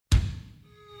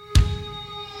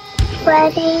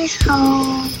Freddy's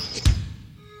home.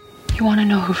 You want to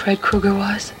know who Fred Krueger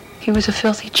was? He was a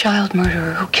filthy child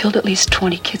murderer who killed at least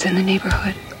 20 kids in the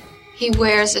neighborhood. He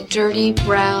wears a dirty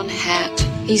brown hat.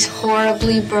 He's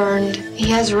horribly burned. He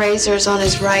has razors on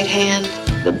his right hand.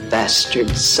 The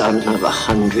bastard son of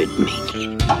 100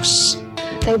 maniacs.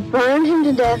 They burned him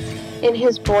to death in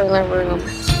his boiler room,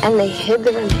 and they hid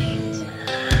the remains.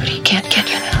 But he can't get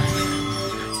you now.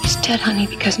 He's dead, honey,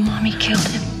 because Mommy killed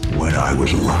him. When I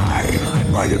was alive, I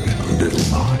might have been a little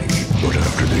naughty, but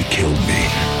after they killed me,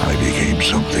 I became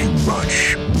something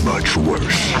much, much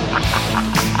worse.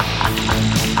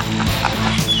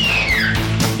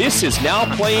 This is Now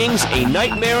Playing's A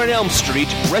Nightmare on Elm Street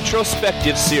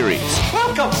retrospective series.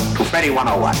 Welcome to Freddy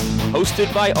 101.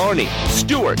 Hosted by Arnie,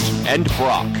 Stewart, and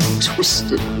Brock.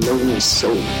 Twisted, lonely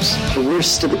souls. The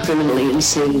worst of the criminally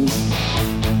insane.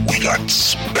 We got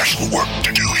special work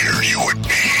to do here, you and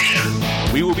me.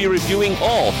 We will be reviewing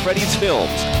all Freddy's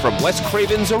films, from Wes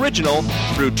Craven's original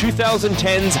through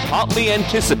 2010's hotly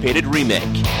anticipated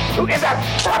remake. You get that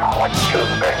trouble,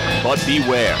 But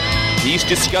beware, these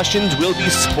discussions will be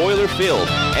spoiler-filled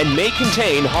and may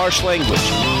contain harsh language.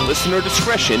 Listener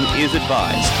discretion is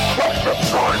advised. Let the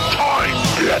prime time,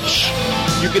 bitch!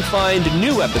 You can find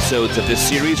new episodes of this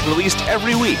series released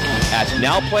every week at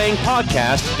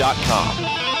nowplayingpodcast.com.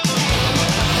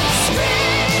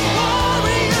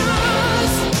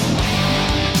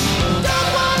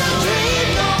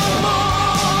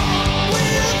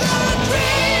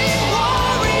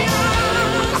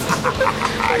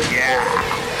 Yeah.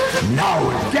 Now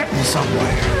we're getting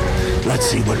somewhere. Let's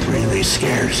see what really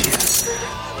scares you.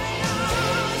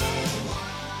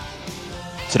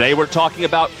 Today we're talking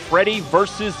about Freddy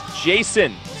vs.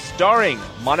 Jason, starring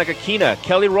Monica Keena,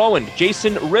 Kelly Rowland,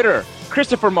 Jason Ritter,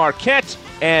 Christopher Marquette,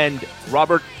 and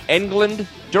Robert Englund,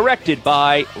 directed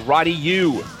by Ronnie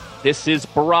Yu. This is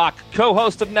Barack,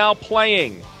 co-host of Now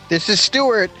Playing. This is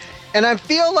Stewart. And I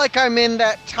feel like I'm in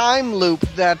that time loop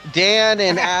that Dan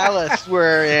and Alice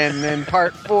were in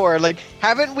part 4. Like,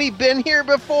 haven't we been here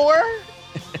before?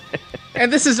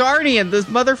 And this is Arnie, and this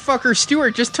motherfucker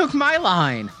Stewart just took my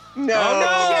line. No. Oh, no!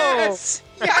 Yes!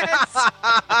 Yes!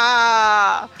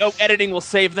 No editing will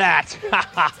save that.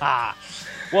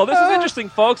 Well, this is interesting,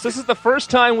 folks. This is the first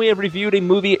time we have reviewed a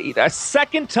movie a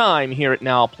second time here at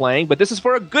Now Playing, but this is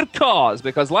for a good cause,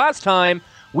 because last time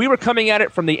we were coming at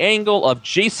it from the angle of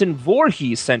Jason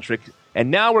Voorhees-centric, and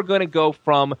now we're going to go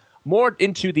from more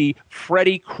into the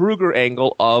Freddy Krueger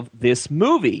angle of this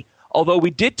movie. Although we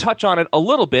did touch on it a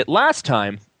little bit last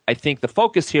time, I think the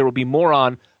focus here will be more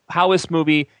on how this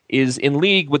movie is in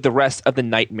league with the rest of the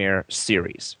Nightmare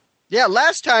series. Yeah,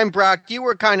 last time, Brock, you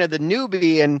were kind of the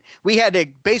newbie, and we had to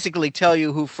basically tell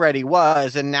you who Freddy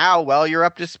was, and now, well, you're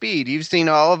up to speed. You've seen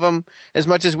all of them as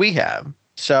much as we have.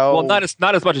 So, well, not as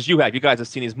much as you have. You guys have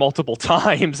seen these multiple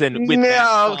times and with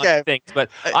things. But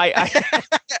I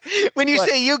when you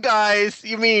say you guys,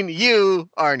 you mean you,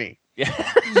 Arnie.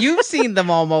 Yeah. You've seen them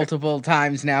all multiple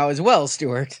times now as well,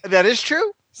 Stuart. That is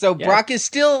true. So Brock is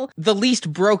still the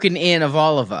least broken in of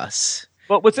all of us.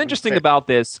 But what's interesting about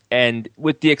this, and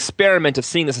with the experiment of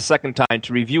seeing this a second time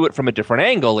to review it from a different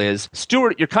angle, is,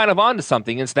 Stuart, you're kind of onto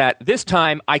something, is that this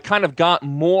time I kind of got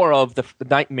more of the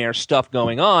Nightmare stuff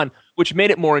going on, which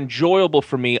made it more enjoyable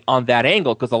for me on that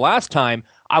angle, because the last time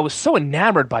I was so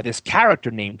enamored by this character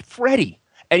named Freddy.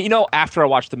 And, you know, after I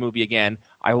watched the movie again,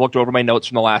 I looked over my notes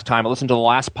from the last time, I listened to the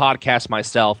last podcast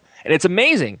myself, and it's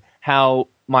amazing how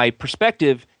my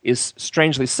perspective is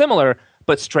strangely similar,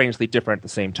 but strangely different at the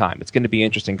same time. It's going to be an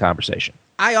interesting conversation.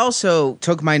 I also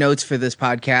took my notes for this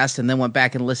podcast and then went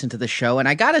back and listened to the show. And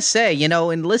I got to say, you know,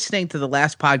 in listening to the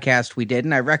last podcast we did,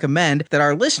 and I recommend that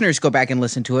our listeners go back and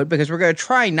listen to it because we're going to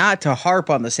try not to harp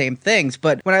on the same things.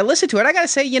 But when I listened to it, I got to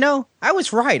say, you know, I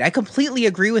was right. I completely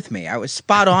agree with me. I was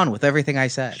spot on with everything I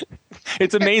said.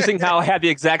 It's amazing how I had the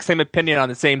exact same opinion on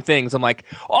the same things. I'm like,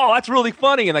 oh, that's really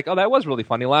funny. And like, oh, that was really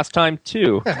funny last time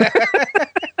too.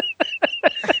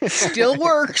 Still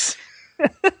works.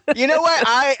 You know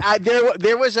what?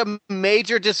 There was a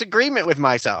major disagreement with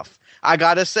myself. I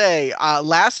gotta say,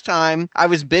 last time I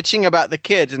was bitching about the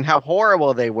kids and how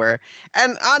horrible they were.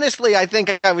 And honestly, I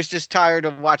think I was just tired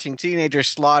of watching teenagers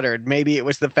slaughtered. Maybe it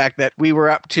was the fact that we were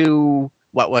up to,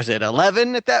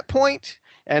 11 at that point?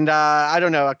 And I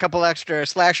don't know, a couple extra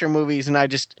slasher movies, and I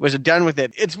just was done with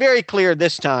it. It's very clear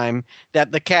this time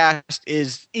that the cast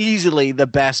is easily the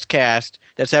best cast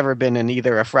that's ever been in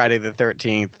either a Friday the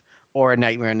 13th or a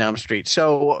Nightmare on Elm Street.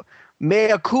 So,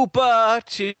 mea culpa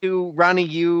to Ronnie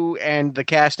Yu and the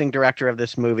casting director of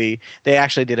this movie. They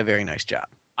actually did a very nice job.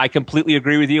 I completely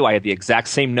agree with you. I had the exact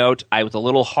same note. I was a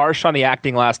little harsh on the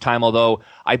acting last time, although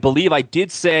I believe I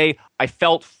did say I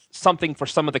felt something for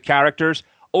some of the characters.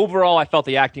 Overall, I felt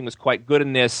the acting was quite good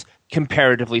in this,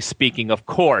 comparatively speaking. Of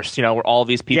course, where all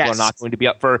these people are not going to be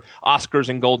up for Oscars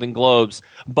and Golden Globes,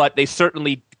 but they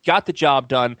certainly got the job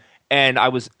done. And I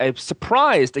was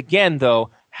surprised, again, though,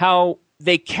 how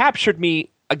they captured me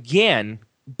again,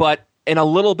 but in a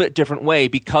little bit different way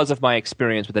because of my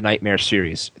experience with the Nightmare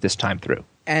series this time through.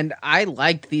 And I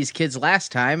liked these kids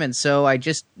last time, and so I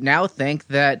just now think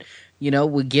that,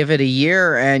 we give it a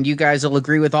year and you guys will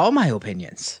agree with all my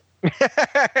opinions.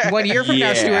 1 year from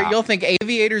now, Stuart, you'll think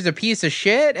Aviator's a piece of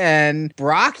shit, and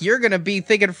Brock, you're going to be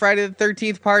thinking Friday the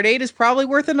 13th Part 8 is probably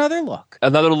worth another look.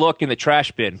 Another look in the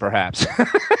trash bin, perhaps.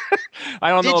 I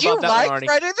don't know about that one, Arnie. Did you like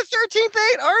Friday the 13th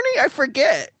 8, Arnie? I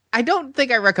forget. I don't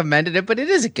think I recommended it, but it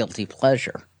is a guilty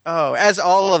pleasure. Oh, as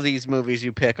all of these movies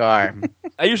you pick are.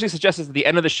 I usually suggest this at the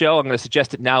end of the show. I'm going to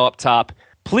suggest it now up top.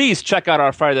 Please check out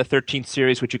our Friday the 13th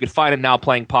series, which you can find at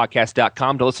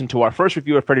nowplayingpodcast.com to listen to our first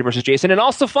review of Freddy vs. Jason and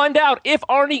also find out if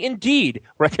Arnie indeed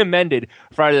recommended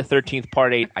Friday the 13th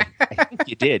Part 8. I think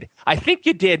you did. I think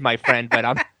you did, my friend, but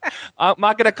I'm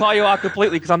not going to call you out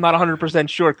completely because I'm not 100%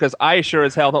 sure because I sure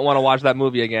as hell don't want to watch that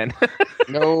movie again.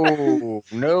 No.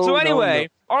 So anyway,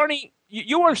 no. Arnie,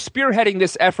 you are spearheading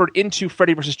this effort into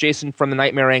Freddy vs. Jason from the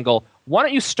Nightmare angle. Why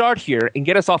don't you start here and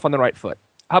get us off on the right foot?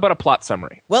 How about a plot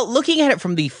summary? Well, looking at it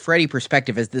from the Freddy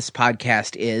perspective, as this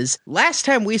podcast is, last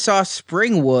time we saw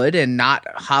Springwood, and not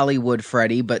Hollywood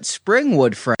Freddy, but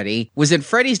Springwood Freddy, was in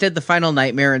Freddy's Dead: The Final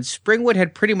Nightmare, and Springwood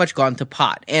had pretty much gone to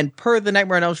pot. And per the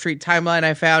Nightmare on Elm Street timeline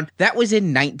I found, that was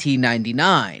in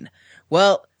 1999.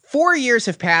 Well, 4 years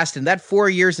have passed, and that 4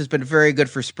 years has been very good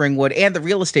for Springwood and the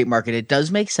real estate market. It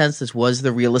does make sense. This was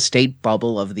the real estate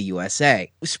bubble of the USA.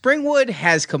 Springwood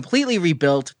has completely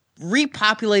rebuilt,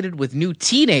 repopulated with new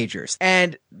teenagers,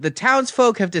 and the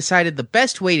townsfolk have decided the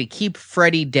best way to keep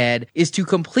Freddy dead is to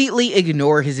completely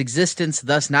ignore his existence,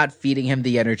 thus not feeding him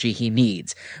the energy he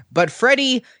needs. But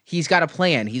Freddy, he's got a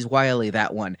plan. He's wily,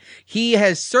 that one. He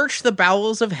has searched the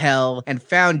bowels of hell and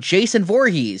found Jason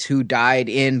Voorhees, who died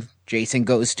in Jason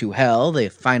Goes to Hell, the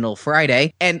final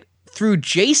Friday, and through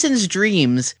Jason's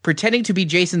dreams, pretending to be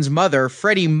Jason's mother,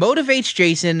 Freddy motivates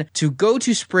Jason to go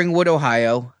to Springwood,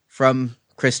 Ohio, from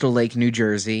Crystal Lake, New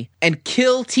Jersey, and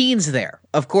kill teens there.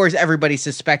 Of course, everybody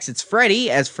suspects it's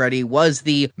Freddy, as Freddy was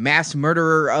the mass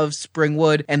murderer of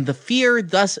Springwood, and the fear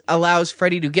thus allows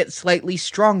Freddy to get slightly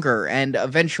stronger and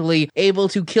eventually able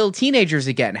to kill teenagers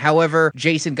again. However,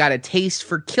 Jason got a taste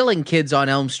for killing kids on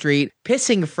Elm Street,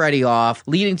 pissing Freddy off,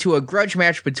 leading to a grudge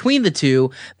match between the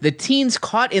two. The teens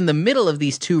caught in the middle of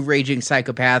these two raging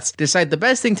psychopaths decide the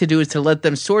best thing to do is to let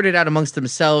them sort it out amongst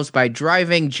themselves by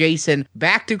driving Jason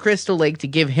back to Crystal Lake to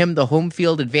give him the home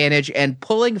field advantage and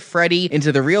pulling Freddy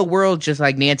into the real world, just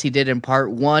like Nancy did in Part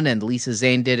 1 and Lisa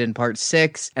Zane did in Part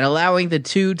 6, and allowing the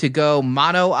two to go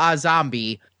mono a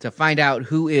zombie to find out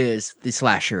who is the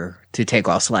slasher to take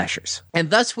all slashers. And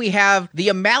thus we have the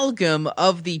amalgam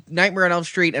of the Nightmare on Elm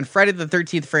Street and Friday the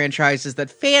 13th franchises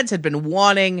that fans had been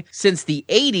wanting since the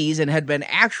 80s and had been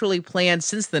actually planned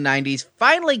since the 90s,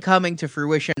 finally coming to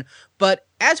fruition. But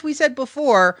as we said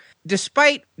before,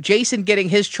 despite Jason getting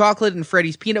his chocolate and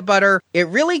Freddy's peanut butter, it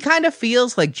really kind of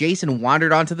feels like Jason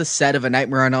wandered onto the set of A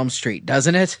Nightmare on Elm Street,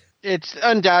 doesn't it? It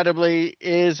undoubtedly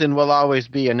is and will always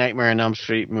be a Nightmare on Elm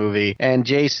Street movie, and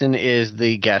Jason is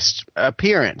the guest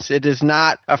appearance. It is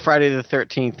not a Friday the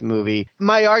 13th movie.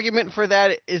 My argument for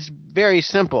that is very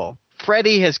simple.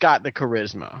 Freddy has got the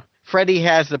charisma. Freddy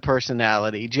has the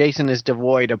personality. Jason is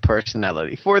devoid of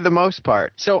personality for the most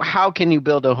part. So how can you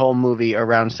build a whole movie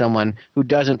around someone who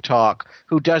doesn't talk,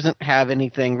 who doesn't have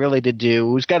anything really to do,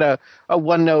 who's got a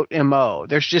one-note MO?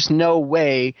 There's just no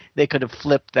way they could have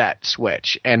flipped that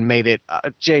switch and made it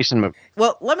a Jason movie.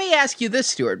 Well, let me ask you this,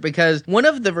 Stuart, because one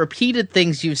of the repeated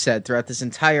things you've said throughout this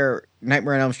entire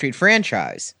Nightmare on Elm Street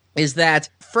franchise is that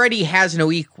Freddy has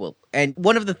no equal. And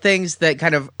one of the things that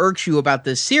kind of irks you about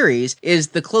this series is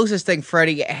the closest thing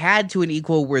Freddy had to an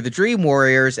equal were the Dream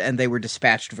Warriors, and they were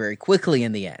dispatched very quickly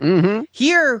in the end. Mm-hmm.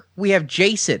 Here, we have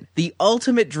Jason, the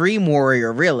ultimate Dream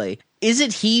Warrior, really.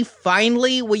 Isn't he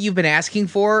finally what you've been asking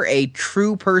for, a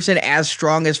true person as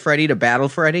strong as Freddy to battle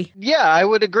Freddy? Yeah, I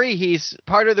would agree. He's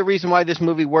part of the reason why this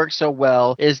movie works so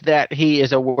well is that he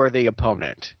is a worthy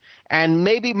opponent. And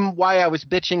maybe why I was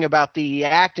bitching about the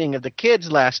acting of the kids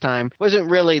last time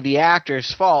wasn't really the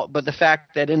actor's fault, but the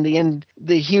fact that in the end,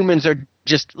 the humans are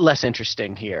just less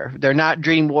interesting here. They're not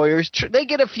Dream Warriors. They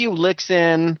get a few licks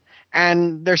in,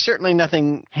 And there's certainly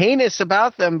nothing heinous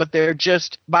about them, but they're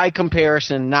just, by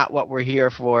comparison, not what we're here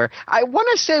for. I want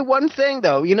to say one thing,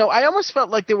 though. I almost felt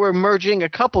like they were merging a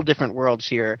couple different worlds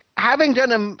here. Having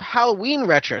done a Halloween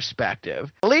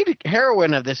retrospective, the lead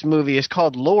heroine of this movie is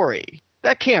called Laurie.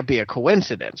 That can't be a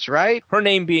coincidence, right? Her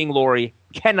name being Laurie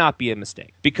cannot be a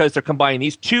mistake because they're combining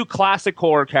these two classic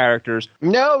horror characters.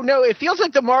 No, it feels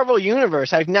like the Marvel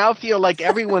Universe. I now feel like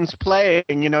everyone's playing.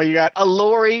 You got a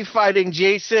Laurie fighting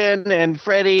Jason and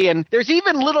Freddy, and there's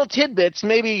even little tidbits.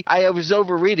 Maybe I was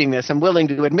overreading this. I'm willing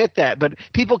to admit that. But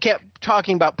people kept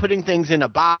talking about putting things in a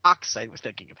box. I was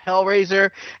thinking of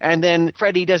Hellraiser. And then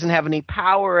Freddy doesn't have any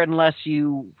power unless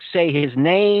you say his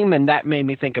name, and that made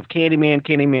me think of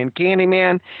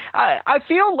Candyman. I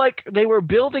feel like they were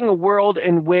building a world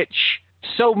in which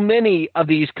so many of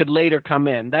these could later come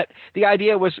in. That the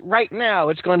idea was right now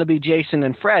it's going to be Jason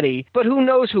and Freddy, but who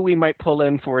knows who we might pull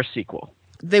in for a sequel.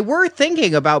 They were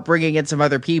thinking about bringing in some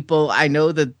other people. I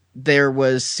know that there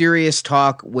was serious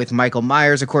talk with Michael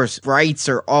Myers. Of course, rights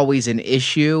are always an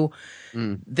issue.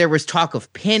 There was talk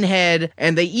of Pinhead,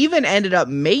 and they even ended up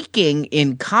making,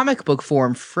 in comic book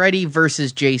form, Freddy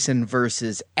versus Jason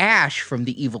versus Ash from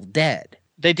The Evil Dead.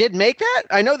 They did make that?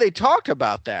 I know they talked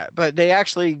about that, but they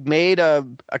actually made a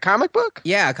comic book?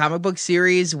 Yeah, a comic book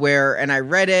series and I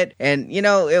read it, and,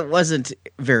 it wasn't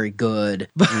very good.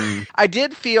 I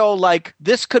did feel like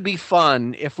this could be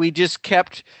fun if we just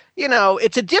kept,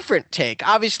 it's a different take.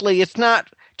 Obviously, it's not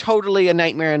totally a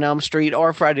Nightmare on Elm Street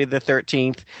or Friday the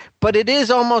 13th, but it is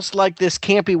almost like this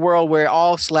campy world where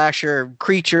all slasher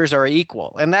creatures are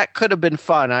equal, and that could have been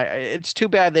fun. It's too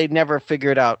bad they never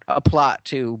figured out a plot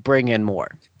to bring in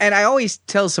more. And I always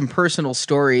tell some personal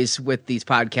stories with these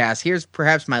podcasts. Here's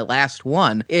perhaps my last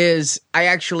one, is I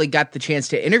actually got the chance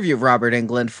to interview Robert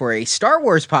Englund for a Star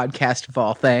Wars podcast of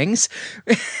all things.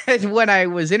 And when I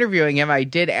was interviewing him, I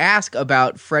did ask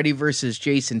about Freddy vs.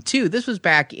 Jason 2. This was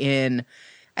back in,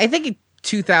 I think, in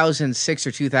 2006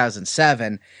 or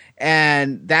 2007.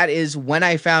 And that is when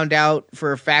I found out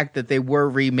for a fact that they were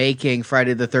remaking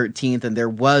Friday the 13th, and there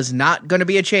was not going to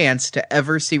be a chance to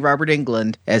ever see Robert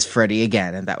Englund as Freddy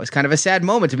again. And that was kind of a sad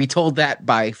moment to be told that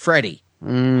by Freddy.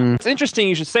 It's interesting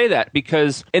you should say that,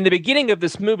 because in the beginning of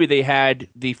this movie, they had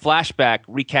the flashback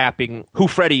recapping who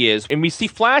Freddy is. And we see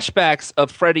flashbacks of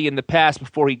Freddy in the past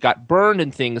before he got burned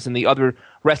and things in the other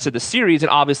rest of the series. And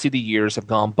obviously the years have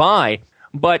gone by.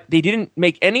 But they didn't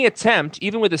make any attempt,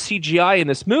 even with the CGI in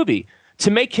this movie,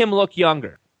 to make him look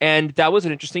younger. And that was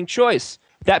an interesting choice.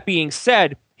 That being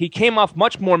said, he came off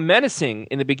much more menacing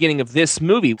in the beginning of this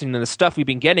movie than the stuff we've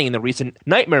been getting in the recent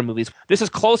Nightmare movies. This is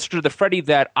closer to the Freddy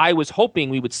that I was hoping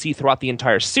we would see throughout the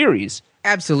entire series.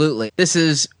 Absolutely. This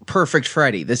is perfect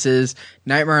Freddy. This is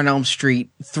Nightmare on Elm Street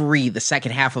 3, the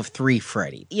second half of 3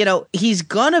 Freddy. He's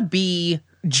gonna be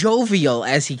jovial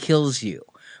as he kills you.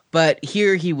 But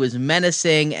here he was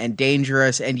menacing and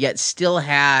dangerous and yet still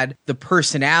had the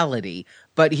personality,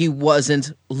 but he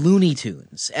wasn't Looney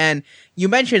Tunes. And you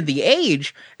mentioned the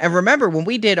age, and remember when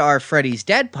we did our Freddy's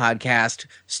Dead podcast,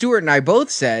 Stuart and I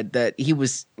both said that he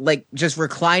was like just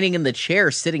reclining in the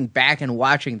chair, sitting back and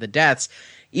watching the deaths.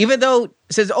 Even though,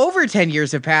 since over 10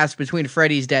 years have passed between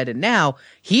Freddy's Dead and now,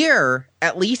 here,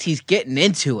 at least he's getting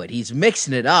into it. He's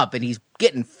mixing it up, and he's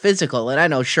getting physical. And I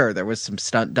know, sure, there was some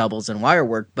stunt doubles and wire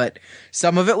work, but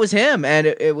some of it was him. And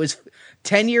it was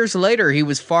 10 years later, he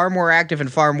was far more active and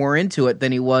far more into it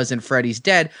than he was in Freddy's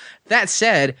Dead. That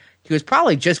said, he was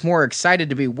probably just more excited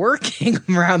to be working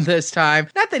around this time.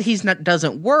 Not that he's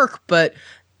doesn't work, but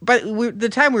the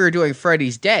time we were doing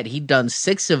Freddy's Dead, he'd done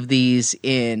 6 of these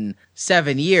in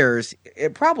 7 years.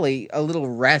 It probably a little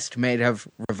rest may have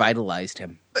revitalized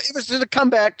him. It was just a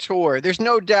comeback tour. There's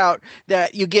no doubt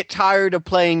that you get tired of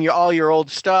playing all your old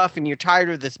stuff, and you're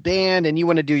tired of this band, and you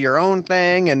want to do your own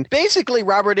thing. And basically,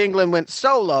 Robert Englund went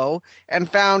solo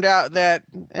and found out that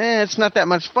it's not that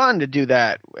much fun to do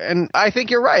that. And I think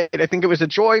you're right. I think it was a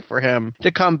joy for him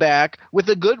to come back with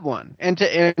a good one and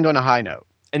to end on a high note.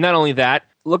 And not only that,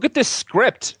 look at this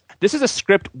script. This is a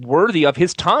script worthy of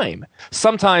his time.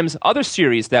 Sometimes other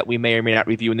series that we may or may not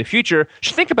review in the future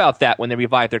should think about that when they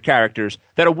revive their characters,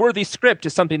 that a worthy script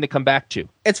is something to come back to.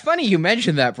 It's funny you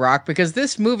mentioned that, Brock, because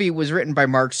this movie was written by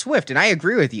Mark Swift, and I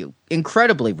agree with you.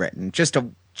 Incredibly written. Just a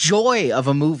joy of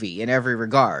a movie in every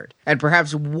regard. And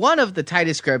perhaps one of the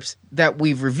tightest scripts that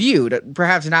we've reviewed,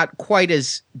 perhaps not quite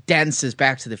as dense as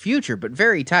Back to the Future, but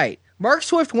very tight. Mark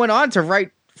Swift went on to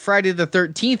write Friday the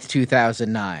 13th,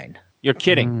 2009. You're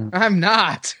kidding. I'm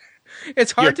not.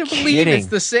 It's hard to believe it's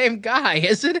the same guy,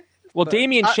 isn't it? Well,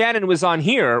 Damian Shannon was on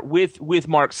here with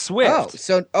Mark Swift. Oh,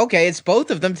 so, okay, it's both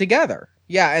of them together.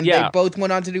 Yeah, and they both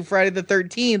went on to do Friday the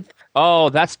 13th. Oh,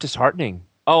 that's disheartening.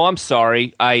 Oh, I'm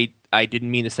sorry. I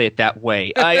didn't mean to say it that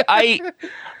way.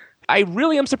 I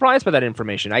really am surprised by that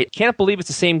information. I can't believe it's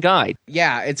the same guy.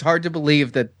 Yeah, it's hard to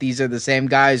believe that these are the same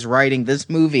guys writing this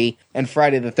movie and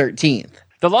Friday the 13th.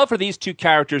 The love for these two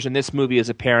characters in this movie is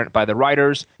apparent by the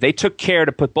writers. They took care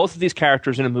to put both of these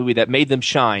characters in a movie that made them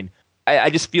shine. I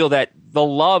just feel that the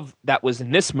love that was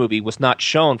in this movie was not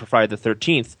shown for Friday the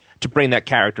 13th to bring that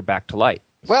character back to light.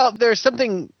 Well, there's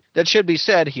something that should be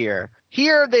said here.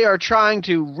 Here they are trying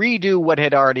to redo what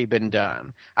had already been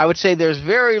done. I would say there's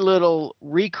very little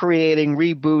recreating,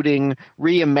 rebooting,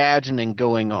 reimagining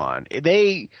going on.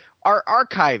 They are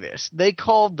archivists. They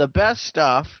culled the best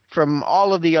stuff from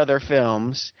all of the other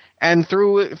films and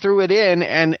threw it in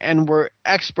and were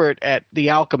expert at the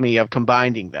alchemy of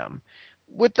combining them.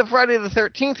 With the Friday the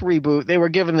 13th reboot, they were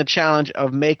given the challenge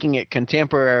of making it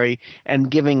contemporary and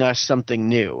giving us something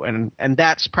new. And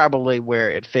that's probably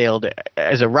where it failed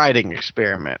as a writing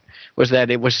experiment, was that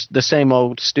it was the same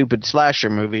old stupid slasher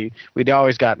movie we'd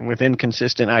always gotten with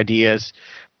inconsistent ideas.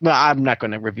 Well, I'm not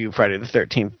going to review Friday the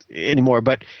 13th anymore,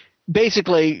 but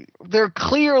basically, they're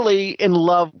clearly in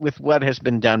love with what has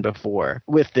been done before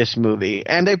with this movie,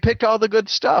 and they picked all the good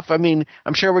stuff. I mean,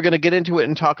 I'm sure we're going to get into it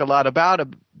and talk a lot about it,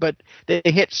 but they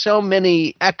hit so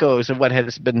many echoes of what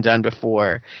has been done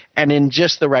before, and in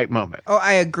just the right moment. Oh,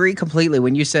 I agree completely.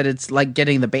 When you said it's like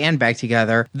getting the band back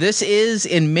together, this is,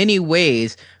 in many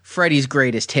ways, Freddy's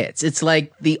greatest hits. It's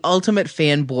like the ultimate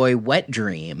fanboy wet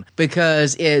dream,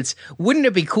 because wouldn't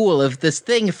it be cool if this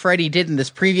thing Freddy did in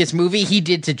this previous movie he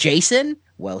did to Jason?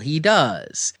 Well, he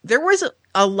does. There was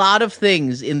a lot of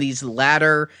things in these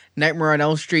latter Nightmare on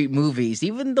Elm Street movies,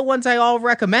 even the ones I all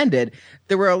recommended,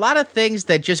 there were a lot of things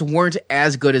that just weren't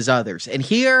as good as others. And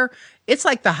here, it's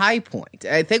like the high point.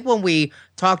 I think when we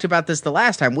talked about this the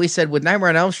last time, we said with Nightmare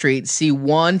on Elm Street, see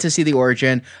 1 to see the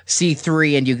origin, see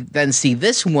 3, and you then see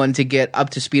this one to get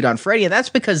up to speed on Freddy. And that's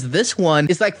because this one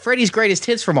is like Freddy's greatest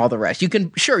hits from all the rest. You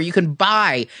can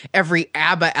buy every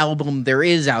ABBA album there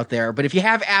is out there, but if you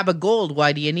have ABBA Gold,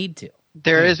 why do you need to?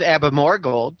 There is ABBA More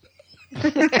Gold.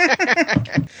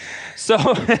 So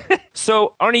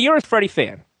Arnie, you're a Freddy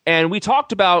fan, and we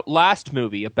talked about last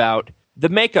movie about the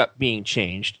makeup being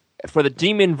changed for the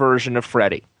demon version of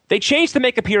Freddy. They changed the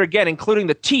makeup here again, including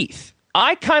the teeth.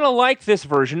 I kind of like this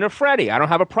version of Freddy. I don't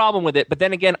have a problem with it, but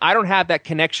then again, I don't have that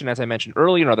connection, as I mentioned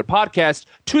earlier in other podcasts,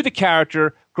 to the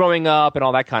character growing up and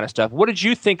all that kind of stuff. What did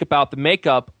you think about the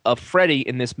makeup of Freddy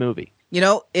in this movie?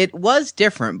 It was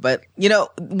different, but,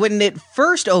 when it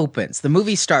first opens, the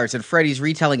movie starts and Freddy's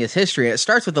retelling his history, it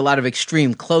starts with a lot of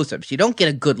extreme close-ups. You don't get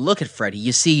a good look at Freddy.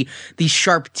 You see these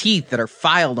sharp teeth that are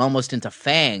filed almost into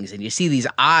fangs, and you see these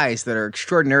eyes that are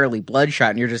extraordinarily bloodshot,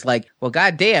 and you're just like, well,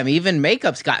 goddamn, even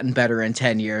makeup's gotten better in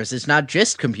 10 years. It's not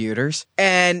just computers.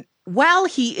 And while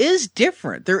he is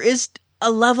different, there is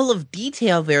a level of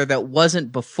detail there that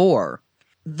wasn't before.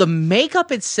 The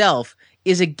makeup itself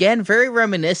is again very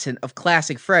reminiscent of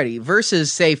classic Freddy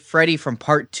versus, say, Freddy from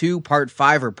Part 2, Part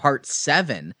 5, or Part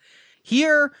 7.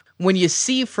 Here, when you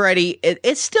see Freddy,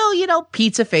 it's still,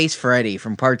 Pizza Face Freddy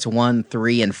from Parts 1,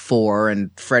 3, and 4,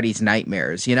 and Freddy's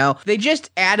Nightmares, They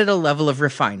just added a level of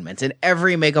refinement, and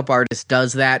every makeup artist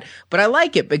does that, but I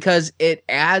like it because it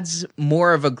adds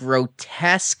more of a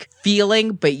grotesque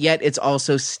feeling, but yet it's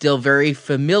also still very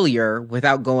familiar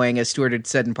without going, as Stuart had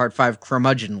said in Part 5,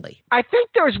 curmudgeonly. I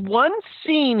think there's one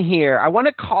scene here, I want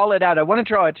to call it out, I want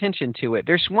to draw attention to it.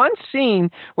 There's one scene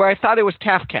where I thought it was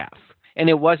Tafcaf, and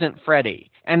it wasn't Freddy.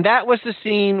 And that was the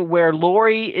scene where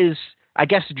Laurie is, I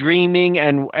guess, dreaming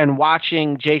and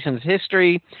watching Jason's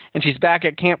history, and she's back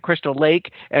at Camp Crystal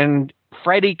Lake, and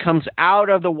Freddy comes out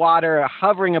of the water,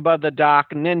 hovering above the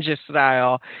dock, ninja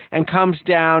style, and comes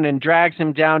down and drags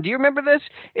him down. Do you remember this?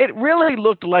 It really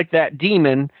looked like that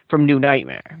demon from New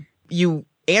Nightmare. You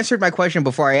answered my question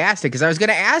before I asked it, because I was going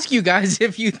to ask you guys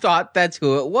if you thought that's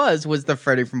who it was the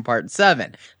Freddy from Part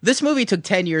 7. This movie took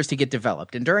 10 years to get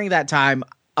developed, and during that time,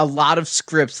 a lot of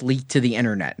scripts leaked to the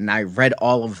internet, and I read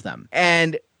all of them.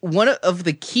 And one of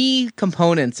the key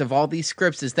components of all these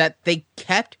scripts is that they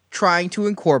kept trying to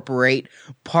incorporate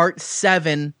Part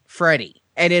 7 Freddy.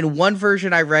 And in one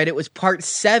version I read, it was Part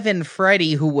 7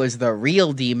 Freddy who was the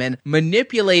real demon,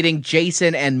 manipulating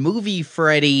Jason and movie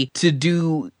Freddy to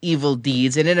do evil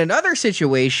deeds. And in another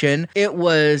situation, it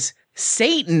was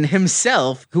Satan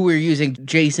himself who were using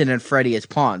Jason and Freddy as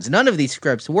pawns. None of these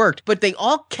scripts worked, but they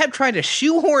all kept trying to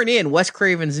shoehorn in Wes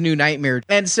Craven's New Nightmare.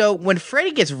 And so when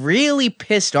Freddy gets really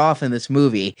pissed off in this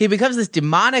movie, he becomes this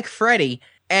demonic Freddy.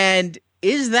 And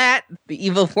is that the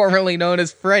evil formerly known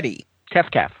as Freddy?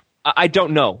 Tafcaf. I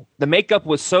don't know. The makeup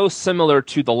was so similar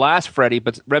to the last Freddy,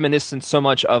 but reminiscent so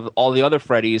much of all the other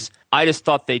Freddys. I just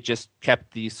thought they just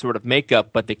kept the sort of makeup,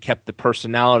 but they kept the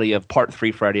personality of Part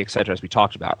 3 Freddy, etc., as we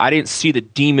talked about. I didn't see the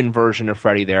demon version of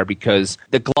Freddy there because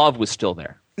the glove was still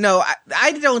there. No,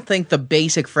 I don't think the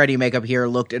basic Freddy makeup here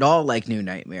looked at all like New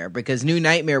Nightmare, because New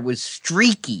Nightmare was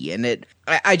streaky, and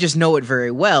I just know it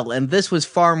very well, and this was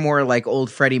far more like old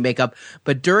Freddy makeup.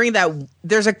 But during that,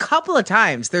 there's a couple of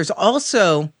times, there's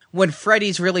also when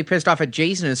Freddy's really pissed off at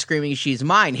Jason and screaming, "She's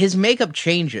mine," his makeup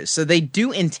changes. So they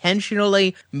do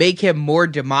intentionally make him more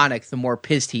demonic the more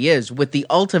pissed he is, with the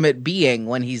ultimate being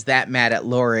when he's that mad at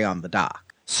Laurie on the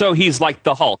dock. So he's like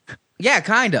the Hulk. Yeah,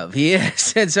 kind of. He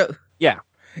is. And so, yeah.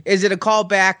 Is it a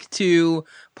callback to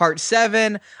Part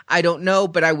 7? I don't know,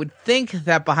 but I would think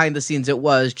that behind the scenes it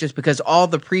was, just because all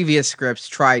the previous scripts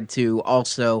tried to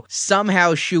also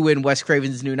somehow shoe in Wes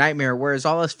Craven's New Nightmare, whereas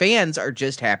all us fans are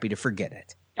just happy to forget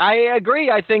it. I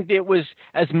agree. I think it was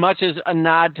as much as a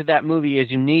nod to that movie as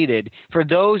you needed. For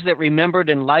those that remembered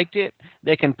and liked it,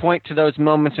 they can point to those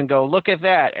moments and go, look at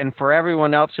that. And for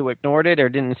everyone else who ignored it or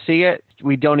didn't see it,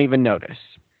 we don't even notice.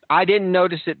 I didn't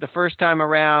notice it the first time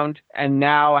around, and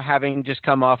now having just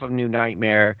come off of New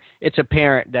Nightmare, it's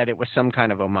apparent that it was some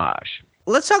kind of homage.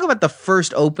 Let's talk about the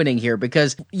first opening here,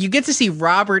 because you get to see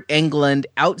Robert Englund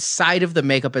outside of the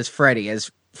makeup as Freddy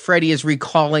is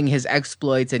recalling his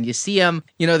exploits, and you see him,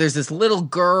 there's this little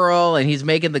girl, and he's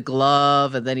making the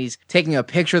glove, and then he's taking a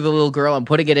picture of the little girl and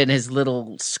putting it in his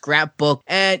little scrapbook.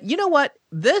 And you know what?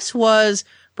 This was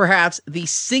perhaps the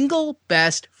single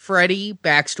best Freddy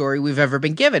backstory we've ever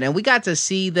been given. And we got to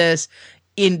see this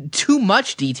in too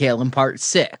much detail in Part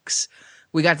 6.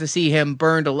 We got to see him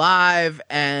burned alive,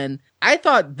 and I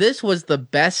thought this was the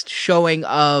best showing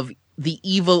of the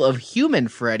evil of human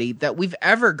Freddy that we've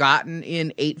ever gotten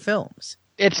in 8 films.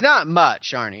 It's not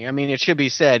much, Arnie. I mean, it should be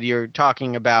said, you're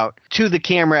talking about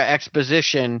to-the-camera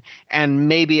exposition and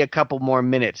maybe a couple more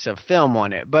minutes of film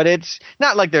on it. But it's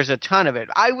not like there's a ton of it.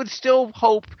 I would still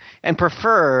hope and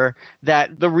prefer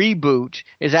that the reboot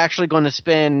is actually going to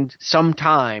spend some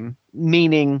time,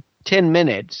 meaning 10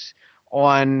 minutes,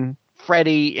 on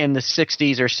Freddy in the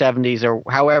 60s or 70s or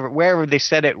wherever they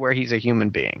set it where he's a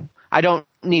human being. I don't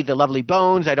need the lovely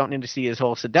bones. I don't need to see his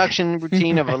whole seduction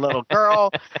routine of a little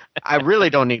girl. I really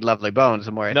don't need lovely bones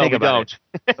the more I think about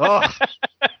it. Oh.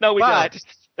 No, we don't.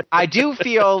 But I do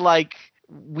feel like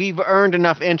we've earned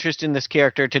enough interest in this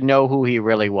character to know who he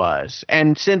really was.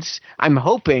 And since I'm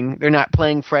hoping they're not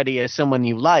playing Freddy as someone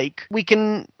you like, we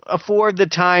can afford the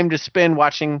time to spend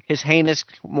watching his heinous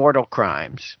mortal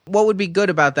crimes. What would be good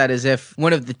about that is if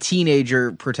one of the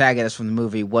teenager protagonists from the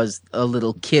movie was a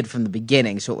little kid from the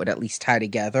beginning, so it would at least tie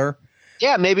together.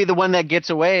 Yeah, maybe the one that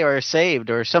gets away or saved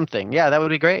or something. Yeah, that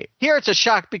would be great. Here it's a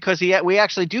shock because we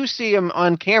actually do see him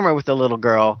on camera with the little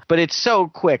girl, but it's so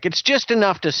quick. It's just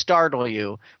enough to startle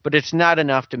you, but it's not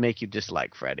enough to make you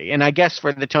dislike Freddy. And I guess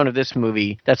for the tone of this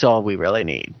movie, that's all we really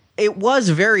need. It was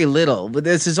very little, but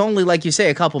this is only, like you say,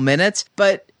 a couple minutes,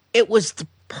 but it was the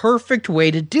perfect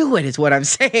way to do it, is what I'm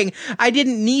saying. I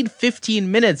didn't need 15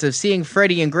 minutes of seeing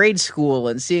Freddy in grade school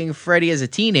and seeing Freddy as a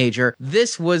teenager.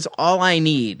 This was all I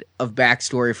need of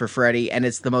backstory for Freddy, and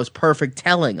it's the most perfect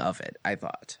telling of it, I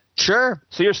thought. Sure.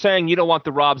 So you're saying you don't want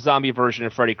the Rob Zombie version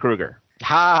of Freddy Krueger?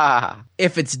 Ha!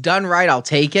 If it's done right, I'll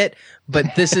take it,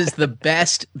 but this is the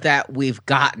best that we've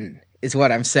gotten, is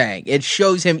what I'm saying. It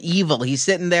shows him evil. He's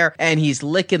sitting there, and he's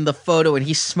licking the photo, and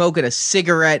he's smoking a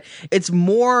cigarette. It's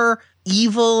more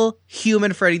evil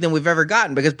human Freddy than we've ever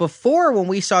gotten, because before, when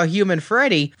we saw human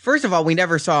Freddy, first of all, we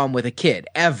never saw him with a kid,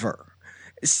 ever.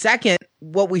 Second,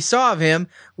 what we saw of him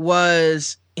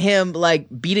was him like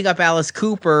beating up Alice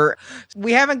Cooper.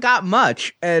 We haven't got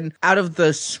much, and out of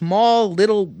the small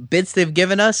little bits they've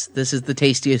given us, this is the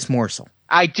tastiest morsel.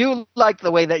 I do like the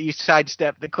way that you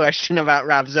sidestep the question about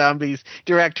Rob Zombie's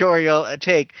directorial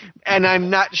take, and I'm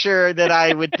not sure that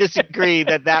I would disagree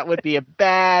that would be a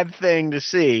bad thing to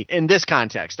see in this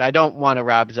context. I don't want a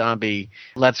Rob Zombie,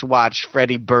 let's watch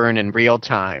Freddy burn in real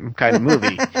time kind of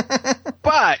movie.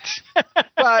 But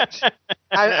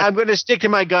I'm going to stick to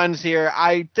my guns here.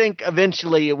 I think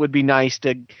eventually it would be nice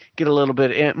to get a little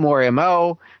bit more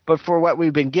MO, but for what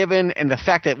we've been given and the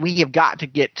fact that we have got to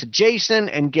get to Jason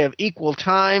and give equal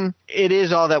time, it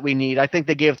is all that we need. I think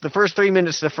they give the first 3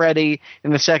 minutes to Freddy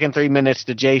and the second 3 minutes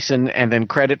to Jason, and then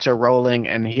credits are rolling,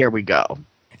 and here we go.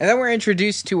 And then we're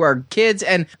introduced to our kids.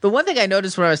 And the one thing I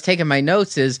noticed when I was taking my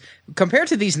notes is, compared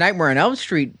to these Nightmare on Elm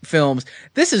Street films,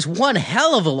 this is one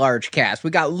hell of a large cast.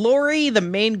 We got Laurie, the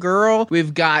main girl.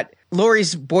 We've got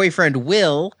Laurie's boyfriend,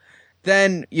 Will.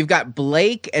 Then you've got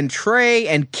Blake and Trey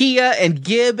and Kia and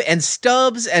Gibb and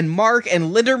Stubbs and Mark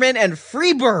and Linderman and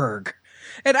Freeberg.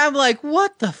 And I'm like,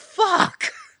 what the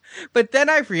fuck? But then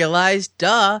I realized,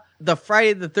 the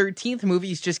Friday the 13th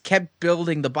movies just kept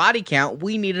building the body count.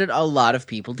 We needed a lot of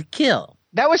people to kill.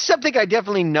 That was something I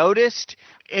definitely noticed.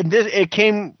 It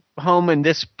came home in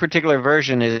this particular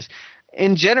version is,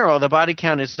 in general, the body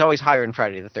count is always higher in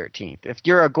Friday the 13th. If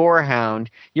you're a gore hound,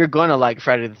 you're going to like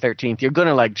Friday the 13th. You're going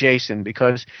to like Jason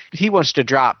because he wants to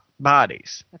drop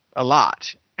bodies a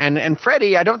lot. And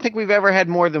Freddy, I don't think we've ever had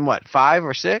more than, 5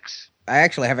 or 6? I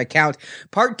actually have a count.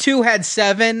 Part 2 had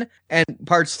 7, and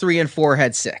parts 3 and 4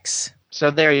 had 6.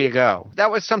 So there you go.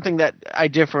 That was something that I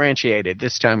differentiated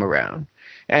this time around.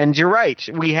 And you're right.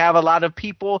 We have a lot of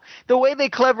people. The way they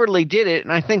cleverly did it,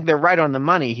 and I think they're right on the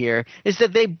money here, is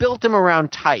that they built them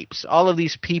around types. All of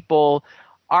these people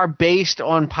are based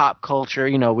on pop culture.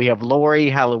 You know, we have Laurie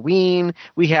Halloween.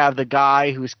 We have the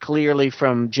guy who's clearly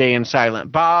from Jay and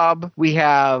Silent Bob. We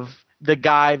have the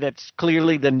guy that's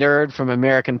clearly the nerd from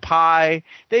American Pie.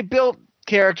 They built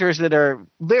characters that are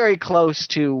very close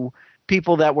to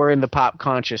people that were in the pop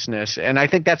consciousness. And I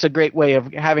think that's a great way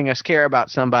of having us care about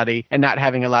somebody and not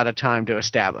having a lot of time to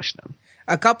establish them.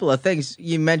 A couple of things.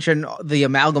 You mentioned the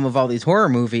amalgam of all these horror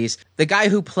movies. The guy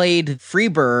who played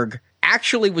Freeberg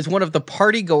actually was one of the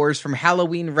partygoers from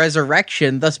Halloween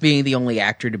Resurrection, thus being the only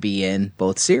actor to be in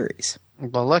both series.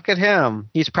 Well, look at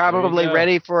him. He's probably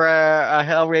ready for a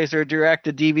Hellraiser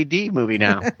direct-to-DVD movie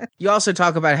now. You also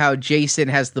talk about how Jason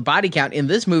has the body count in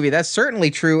this movie. That's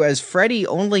certainly true, as Freddy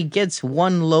only gets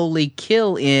one lowly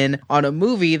kill in on a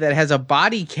movie that has a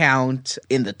body count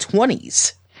in the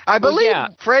 20s. I believe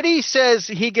Freddy says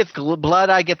he gets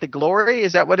blood, I get the glory.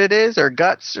 Is that what it is? Or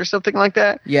guts or something like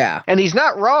that? Yeah. And he's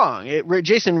not wrong.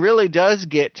 Jason really does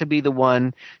get to be the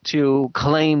one to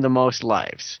claim the most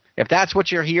lives. If that's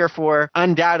what you're here for,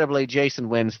 undoubtedly Jason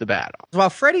wins the battle. While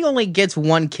Freddy only gets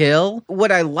one kill,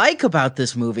 what I like about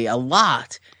this movie a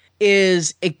lot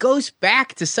is it goes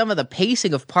back to some of the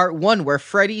pacing of part 1 where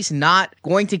Freddy's not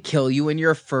going to kill you in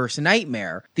your first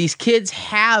nightmare. These kids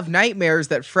have nightmares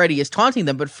that Freddy is taunting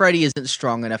them, but Freddy isn't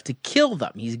strong enough to kill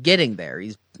them. He's getting there.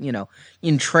 He's,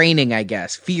 in training, I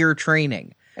guess, fear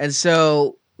training. And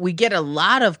so we get a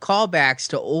lot of callbacks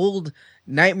to old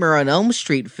Nightmare on Elm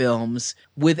Street films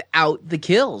without the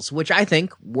kills, which I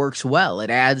think works well.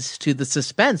 It adds to the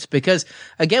suspense because,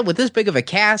 again, with this big of a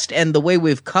cast and the way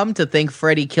we've come to think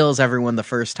Freddy kills everyone the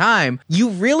first time, you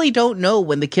really don't know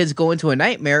when the kids go into a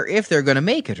nightmare if they're going to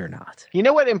make it or not. You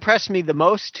know what impressed me the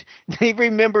most? They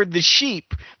remembered the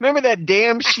sheep. Remember that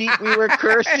damn sheep we were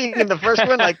cursing in the first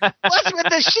one? Like, what's with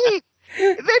the sheep?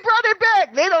 They brought it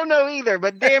back. They don't know either,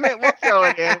 but damn it, we'll throw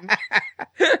it in.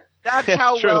 That's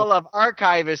how well of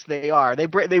archivists they are. They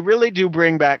really do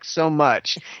bring back so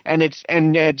much, and it's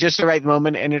just the right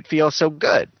moment, and it feels so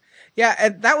good. Yeah,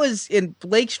 and that was in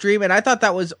Blake's dream, and I thought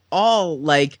that was all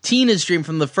like Tina's dream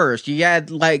from the first. You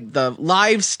had like the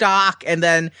livestock, and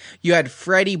then you had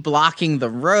Freddy blocking the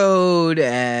road,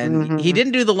 and he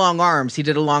didn't do the long arms. He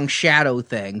did a long shadow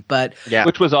thing, but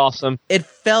which was awesome. It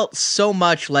felt so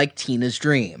much like Tina's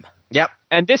dream. Yep.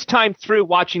 And this time through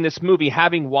watching this movie,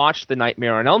 having watched the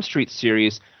Nightmare on Elm Street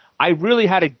series, I really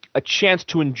had a chance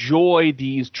to enjoy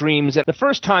these dreams. And the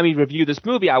first time we reviewed this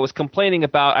movie, I was complaining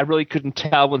about I really couldn't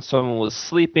tell when someone was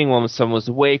sleeping, when someone was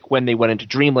awake, when they went into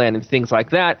dreamland and things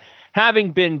like that.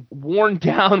 Having been worn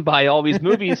down by all these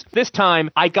movies, this time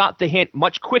I got the hint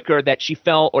much quicker that he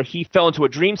fell into a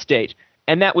dream state.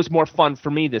 And that was more fun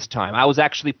for me this time. I was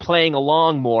actually playing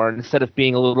along more instead of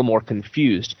being a little more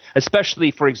confused, especially,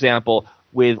 for example,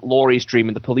 with Laurie's dream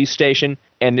in the police station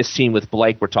and this scene with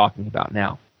Blake we're talking about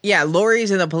now. Yeah,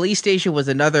 Laurie's in the police station was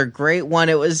another great one.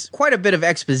 It was quite a bit of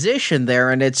exposition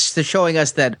there, and it's showing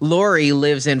us that Laurie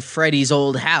lives in Freddy's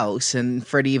old house, and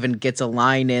Freddy even gets a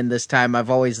line in this time.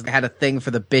 I've always had a thing for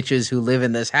the bitches who live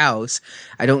in this house.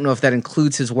 I don't know if that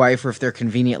includes his wife or if they're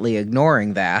conveniently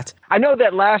ignoring that. I know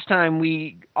that last time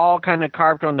we all kind of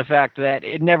carped on the fact that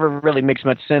it never really makes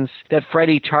much sense that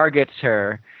Freddy targets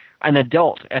her, an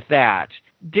adult at that.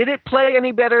 Did it play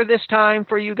any better this time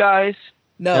for you guys?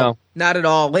 No, not at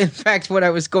all. In fact, when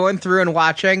I was going through and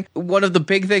watching, one of the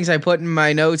big things I put in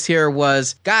my notes here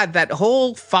was, God, that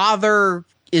whole father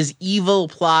is evil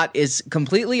plot is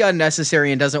completely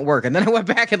unnecessary and doesn't work. And then I went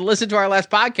back and listened to our last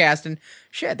podcast, and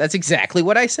shit, that's exactly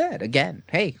what I said. Again,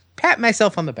 hey, pat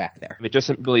myself on the back there. It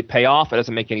doesn't really pay off. It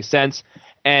doesn't make any sense.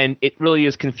 And it really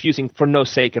is confusing for no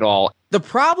sake at all. The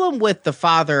problem with the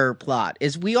father plot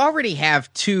is we already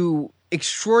have two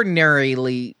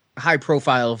extraordinarily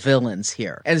high-profile villains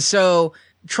here. And so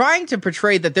trying to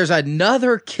portray that there's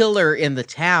another killer in the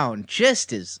town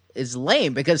just is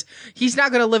lame, because he's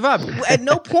not going to live up. At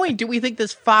no point do we think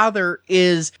this father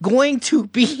is going to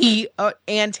be an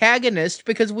antagonist,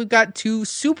 because we've got two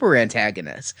super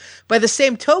antagonists. By the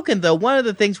same token, though, one of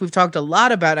the things we've talked a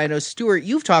lot about, I know, Stuart,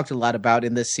 you've talked a lot about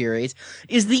in this series,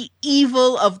 is the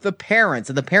evil of the parents,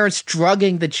 and the parents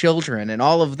drugging the children and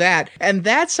all of that. And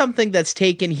that's something that's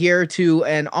taken here to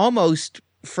an almost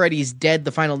Freddy's Dead,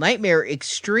 The Final Nightmare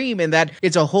extreme, in that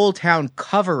it's a whole town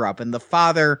cover-up, and the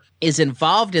father is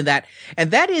involved in that.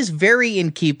 And that is very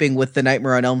in keeping with the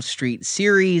Nightmare on Elm Street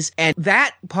series, and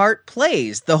that part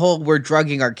plays. The whole we're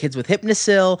drugging our kids with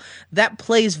Hypnosil, that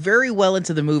plays very well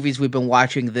into the movies we've been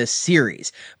watching this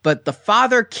series. But the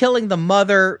father killing the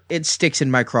mother, it sticks in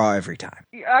my craw every time.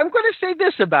 I'm going to say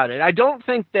this about it. I don't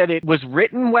think that it was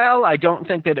written well. I don't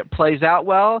think that it plays out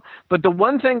well. But the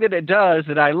one thing that it does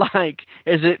that I like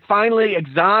is it finally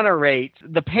exonerates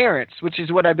the parents, which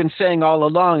is what I've been saying all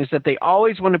along, is that they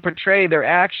always want to portray their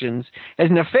actions as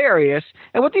nefarious.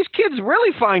 And what these kids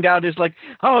really find out is like,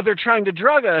 oh, they're trying to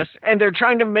drug us, and they're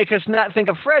trying to make us not think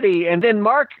of Freddy. And then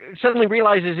Mark suddenly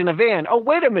realizes in a van, oh,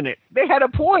 wait a minute, they had a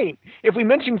point. If we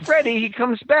mention Freddy, he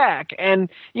comes back. And,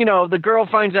 you know, the girl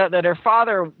finds out that her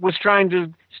father was trying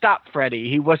to stop Freddy.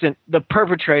 He wasn't the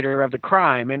perpetrator of the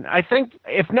crime. And I think,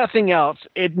 if nothing else,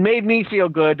 it made me feel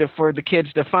good for the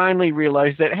kids to finally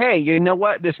realize that, hey, you know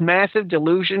what? This massive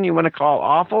delusion you want to call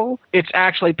awful, it's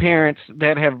actually parents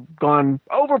that have gone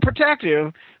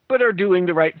overprotective, but are doing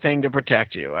the right thing to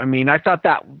protect you. I mean, I thought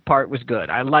that part was good.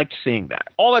 I liked seeing that.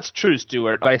 All that's true,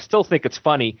 Stuart, but I still think it's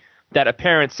funny that a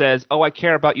parent says, oh, I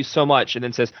care about you so much, and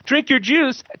then says, drink your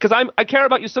juice, because I care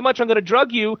about you so much, I'm going to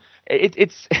drug you.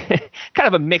 It's kind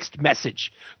of a mixed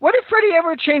message. What if Freddy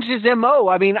ever changed his M.O.?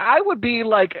 I mean, I'd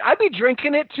be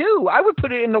drinking it too. I would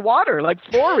put it in the water like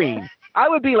fluorine. I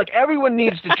would be like, everyone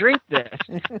needs to drink this,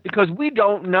 because we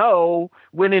don't know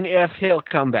when and if he'll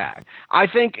come back. I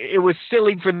think it was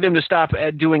silly for them to stop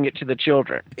doing it to the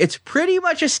children. It's pretty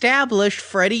much established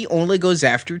Freddy only goes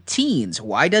after teens.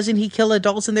 Why doesn't he kill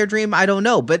adults in their dream? I don't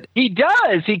know, but he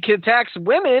does. He attacks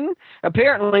women,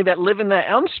 apparently, that live in the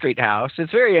Elm Street house.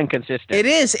 It's very inconsistent. It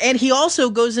is, and he also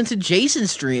goes into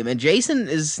Jason's dream, and Jason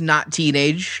is not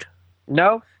teenaged.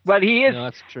 No. But he is, no,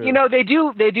 that's true. You know, they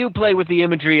do play with the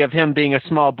imagery of him being a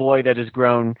small boy that has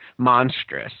grown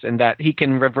monstrous, and that he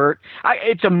can revert.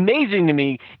 It's amazing to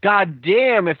me, god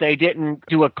damn, if they didn't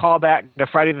do a callback to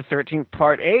Friday the 13th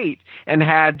Part 8 and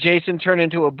had Jason turn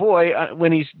into a boy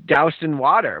when he's doused in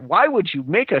water. Why would you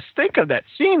make us think of that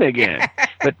scene again?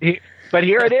 But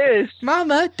here it is.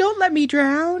 Mama, don't let me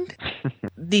drown.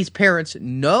 These parents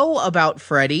know about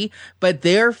Freddy, but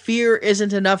their fear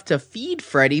isn't enough to feed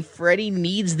Freddy. Freddy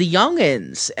needs the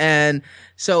youngins. And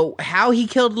so how he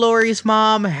killed Laurie's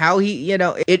mom,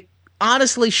 it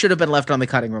honestly should have been left on the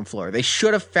cutting room floor. They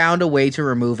should have found a way to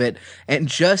remove it and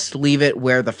just leave it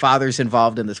where the father's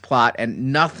involved in this plot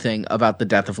and nothing about the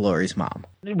death of Laurie's mom.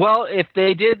 Well, if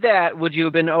they did that, would you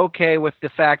have been okay with the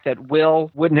fact that Will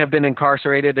wouldn't have been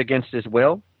incarcerated against his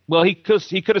will? Well, he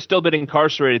could have still been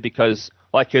incarcerated because,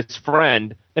 like his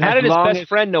friend. And how did his best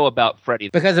friend know about Freddy?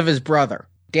 Because of his brother,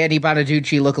 Danny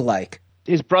Bonaducci lookalike.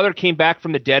 His brother came back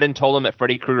from the dead and told him that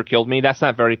Freddy Krueger killed me. That's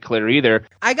not very clear either.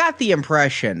 I got the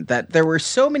impression that there were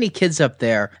so many kids up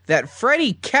there that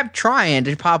Freddy kept trying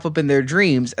to pop up in their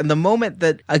dreams, and the moment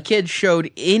that a kid showed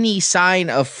any sign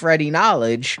of Freddy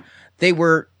knowledge, they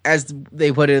were, as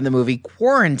they put it in the movie,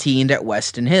 quarantined at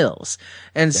Weston Hills.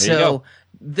 And so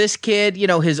this kid,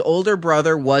 his older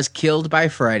brother was killed by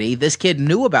Freddy. This kid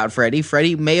knew about Freddy.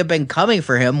 Freddy may have been coming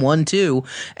for him, 1, 2,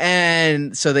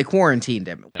 and so they quarantined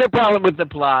him. It's a problem with the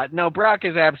plot. No, Brock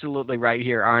is absolutely right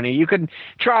here, Arnie. You can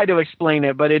try to explain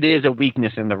it, but it is a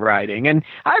weakness in the writing. And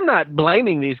I'm not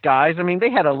blaming these guys. I mean,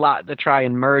 they had a lot to try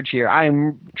and merge here.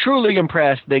 I'm truly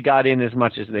impressed they got in as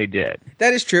much as they did.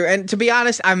 That is true. And to be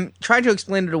honest, I'm trying to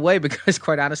explain it away because,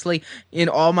 quite honestly, in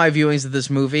all my viewings of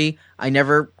this movie, I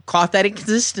never caught that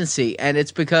inconsistency. And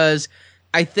it's because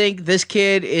I think this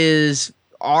kid is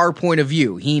our point of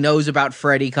view. He knows about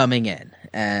Freddy coming in.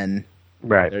 And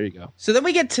right. There you go. So then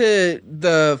we get to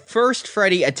the first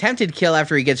Freddy attempted kill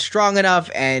after he gets strong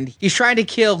enough, and he's trying to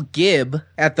kill Gib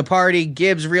at the party.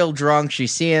 Gib's real drunk.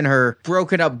 She's seeing her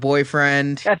broken up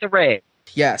boyfriend. At the rave.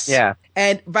 Yes. Yeah.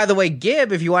 And by the way,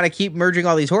 Gib, if you want to keep merging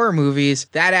all these horror movies,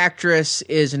 that actress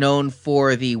is known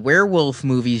for the werewolf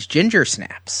movies Ginger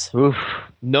Snaps. Oof.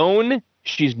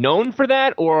 She's known for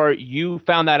that, or you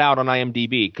found that out on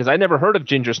IMDb? Because I never heard of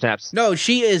Ginger Snaps. No,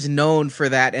 she is known for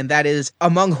that, and that is,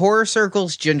 among horror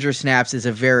circles, Ginger Snaps is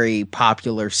a very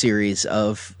popular series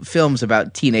of films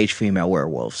about teenage female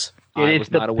werewolves. It is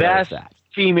the best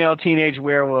female teenage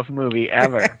werewolf movie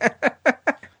ever.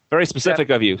 Very specific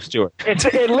of you, Stuart. It's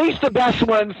at least the best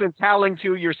one since Howling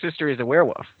 2, Your Sister is a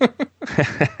Werewolf.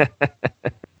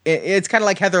 It's kind of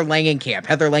like Heather Langenkamp.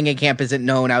 Heather Langenkamp isn't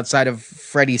known outside of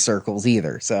Freddy circles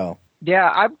either, so...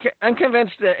 Yeah, I'm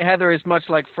convinced that Heather is much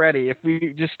like Freddy. If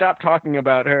we just stop talking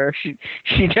about her,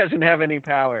 she doesn't have any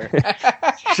power.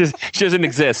 She doesn't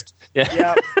exist.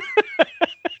 Yeah.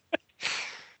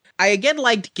 I again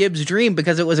liked Gibbs' dream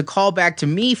because it was a callback to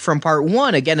me from part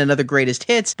 1, again another greatest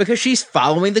hits, because she's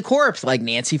following the corpse like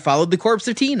Nancy followed the corpse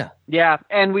of Tina. Yeah,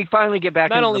 and we finally get back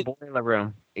into the boiler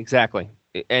room. Exactly.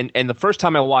 And the first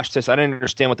time I watched this, I didn't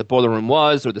understand what the boiler room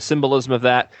was or the symbolism of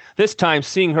that. This time,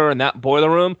 seeing her in that boiler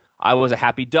room, I was a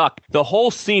happy duck. The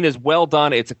whole scene is well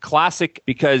done. It's a classic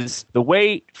because the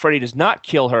way Freddy does not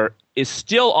kill her is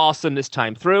still awesome this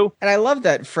time through. And I love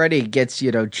that Freddy gets,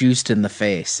 juiced in the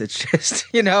face. It's just,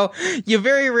 you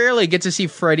very rarely get to see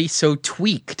Freddy so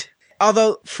tweaked.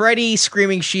 Although Freddy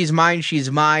screaming, she's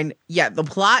mine, yeah, the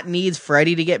plot needs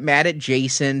Freddy to get mad at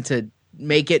Jason to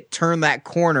make it turn that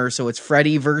corner so it's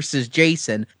Freddy versus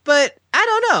Jason. But I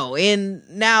don't know, in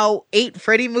now 8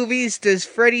 Freddy movies, does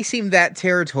Freddy seem that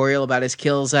territorial about his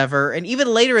kills ever? And even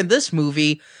later in this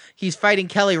movie, he's fighting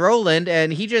Kelly Rowland,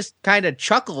 and he just kind of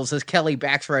chuckles as Kelly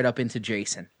backs right up into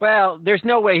Jason. Well, there's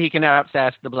no way he can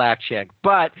outsass the black chick.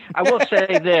 But I will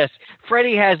say this,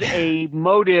 Freddy has a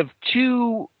motive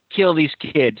to kill these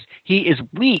kids. He is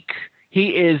weak.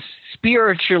 He is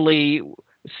spiritually,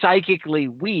 psychically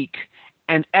weak.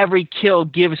 And every kill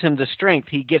gives him the strength.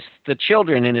 He gets the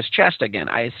children in his chest again,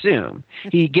 I assume.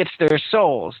 He gets their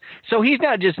souls. So he's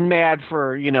not just mad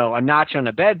for, a notch on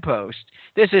a bedpost.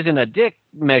 This isn't a dick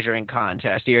measuring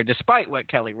contest here, despite what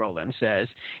Kelly Rowland says.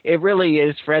 It really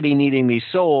is Freddy needing these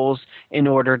souls in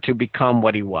order to become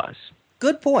what he was.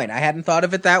 Good point. I hadn't thought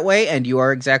of it that way, and you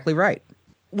are exactly right.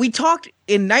 We talked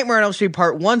in Nightmare on Elm Street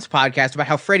Part 1's podcast about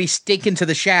how Freddy's staked into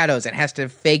the shadows and has to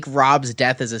fake Rob's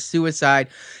death as a suicide.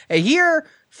 And here,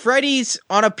 Freddy's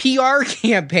on a PR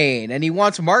campaign, and he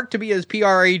wants Mark to be his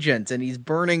PR agent, and he's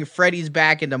burning Freddy's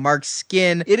back into Mark's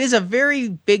skin. It is a very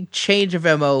big change of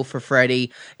MO for Freddy.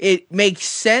 It makes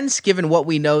sense given what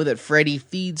we know that Freddy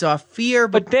feeds off fear.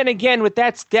 But then again, with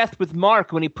that death with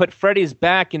Mark, when he put Freddy's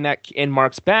back in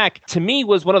Mark's back, to me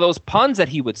was one of those puns that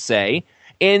he would say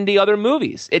in the other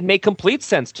movies. It made complete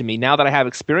sense to me now that I have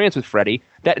experience with Freddy,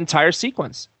 that entire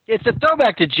sequence. It's a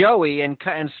throwback to Joey and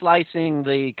slicing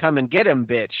the come and get him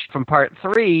bitch from part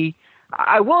 3.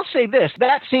 I will say this,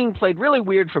 that scene played really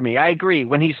weird for me. I agree.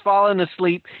 When he's fallen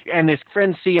asleep and his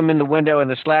friends see him in the window and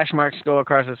the slash marks go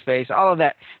across his face, all of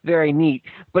that, very neat.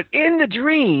 But in the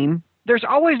dream, there's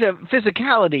always a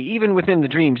physicality, even within the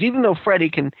dreams. Even though Freddy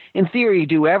can, in theory,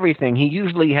 do everything, he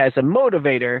usually has a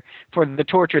motivator for the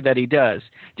torture that he does.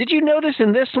 Did you notice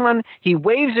in this one, he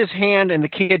waves his hand and the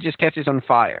kid just catches on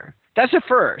fire? That's a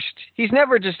first. He's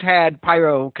never just had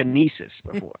pyrokinesis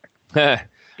before.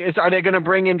 Are they going to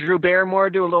bring in Drew Barrymore,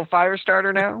 do a little fire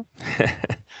starter now?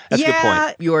 That's a good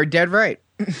point. You're dead right.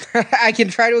 I can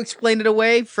try to explain it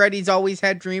away. Freddy's always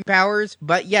had dream powers,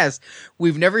 but yes,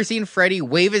 we've never seen Freddy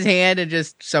wave his hand and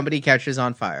just somebody catches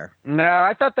on fire. No,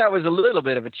 I thought that was a little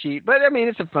bit of a cheat, but I mean,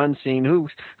 it's a fun scene.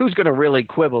 Who's going to really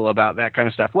quibble about that kind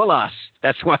of stuff? Well, us.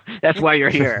 That's why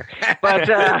you're here. But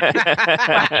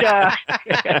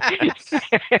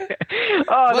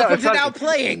welcome to Now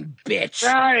Playing, bitch.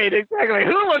 Right, exactly.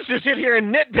 Who wants to sit here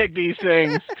and nitpick these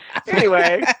things?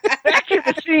 Anyway, back to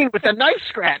the scene with the knife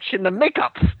scratch and the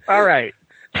makeup. All right.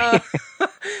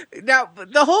 Now,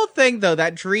 the whole thing, though,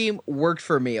 that dream worked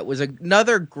for me. It was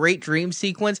another great dream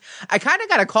sequence. I kind of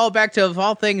got a call back to, of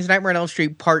all things, Nightmare on Elm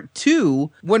Street Part 2,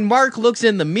 when Mark looks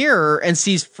in the mirror and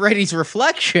sees Freddy's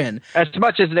reflection. As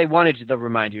much as they wanted to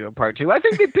remind you of Part 2, I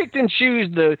think they picked and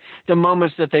choose the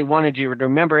moments that they wanted you to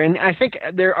remember. And I think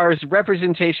there are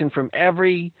representation from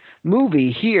every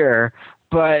movie here,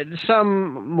 but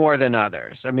some more than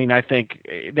others. I mean, I think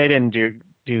they didn't do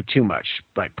too much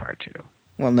like Part 2.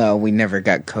 Well, no, we never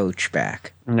got Coach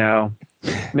back. No.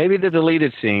 Maybe the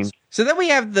deleted scene. So then we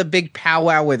have the big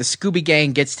powwow where the Scooby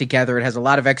Gang gets together. It has a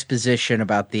lot of exposition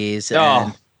about these.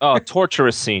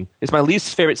 Torturous scene. It's my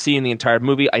least favorite scene in the entire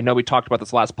movie. I know we talked about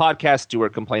this last podcast.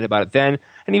 Stuart complained about it then,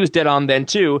 and he was dead on then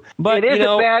too. But it is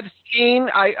a bad scene.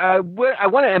 I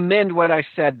want to amend what I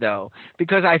said, though,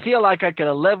 because I feel like I could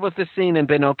have lived with the scene and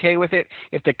been okay with it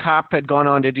if the cop had gone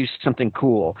on to do something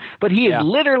cool. But he is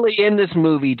literally in this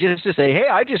movie just to say, hey,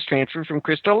 I just transferred from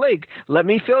Crystal Lake. Let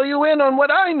me fill you in on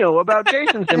what I know about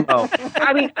Jason's info.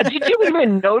 Did you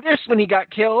even notice when he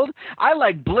got killed?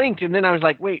 I blinked, and then I was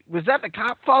like, wait, was that the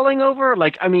cop phone? falling over?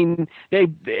 Like, I mean,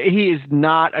 he is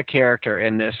not a character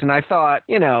in this. And I thought,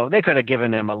 they could have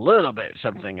given him a little bit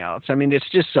something else. I mean, it's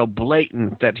just so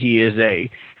blatant that he is a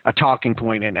talking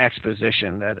point in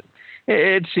exposition that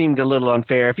it seemed a little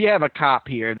unfair. If you have a cop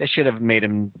here, they should have made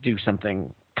him do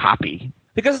something copy.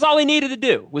 Because that's all he needed to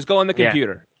do was go on the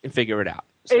computer and figure it out.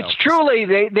 So. It's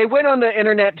truly, they went on the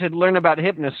internet to learn about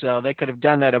Hypnocell. They could have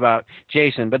done that about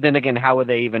Jason, but then again, how would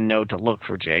they even know to look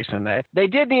for Jason? They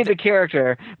did need a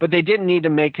character, but they didn't need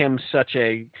to make him such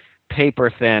a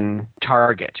paper-thin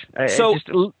target. So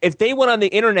if they went on the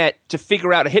internet to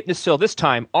figure out a Hypnocell this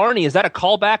time, Arnie, is that a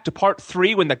callback to part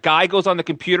 3 when the guy goes on the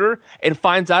computer and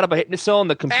finds out about Hypnocell on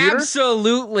the computer?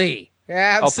 Absolutely.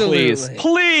 Oh,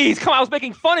 please. Come on, I was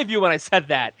making fun of you when I said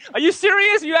that. Are you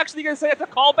serious? Are you actually going to say it's a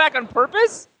callback on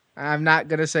purpose? I'm not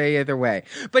going to say either way.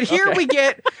 But here we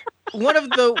get one of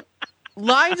the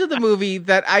lines of the movie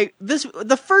that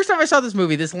the first time I saw this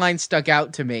movie, this line stuck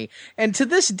out to me. And to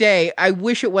this day, I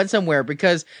wish it went somewhere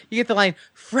because you get the line,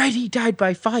 Freddy died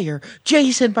by fire,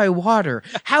 Jason by water.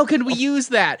 How can we use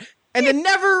that? And then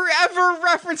never, ever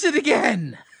reference it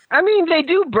again. I mean, they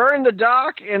do burn the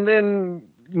dock and then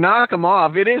knock them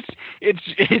off. I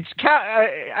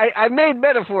made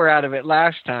metaphor out of it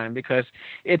last time because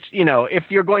it's, if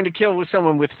you're going to kill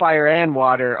someone with fire and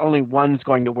water, only one's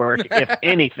going to work, if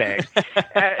anything.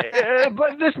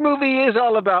 But this movie is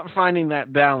all about finding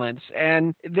that balance,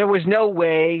 and there was no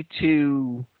way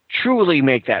to truly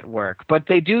make that work. But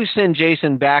they do send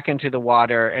Jason back into the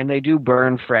water, and they do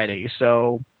burn Freddy,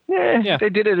 so they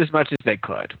did it as much as they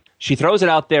could. She throws it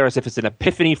out there as if it's an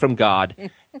epiphany from God,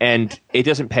 and it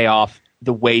doesn't pay off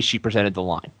the way she presented the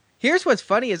line. Here's what's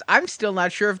funny is I'm still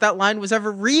not sure if that line was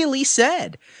ever really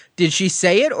said. Did she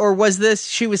say it, or was this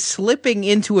she was slipping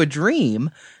into a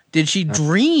dream? Did she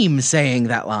dream saying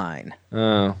that line?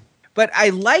 Oh. But I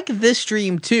like this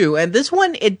dream, too. And this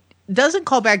one, it doesn't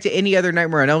call back to any other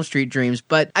Nightmare on Elm Street dreams,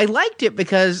 but I liked it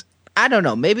because, I don't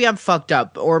know, maybe I'm fucked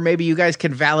up, or maybe you guys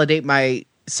can validate my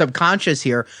subconscious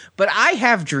here, but I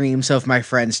have dreams of my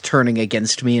friends turning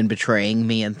against me and betraying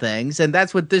me and things, and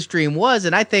that's what this dream was,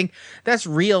 and I think that's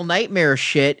real nightmare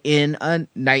shit in a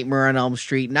Nightmare on Elm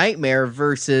Street nightmare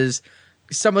versus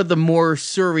some of the more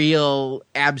surreal,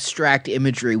 abstract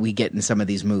imagery we get in some of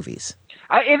these movies.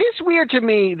 It is weird to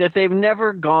me that they've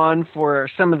never gone for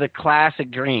some of the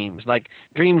classic dreams, like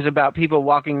dreams about people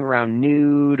walking around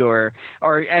nude or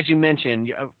as you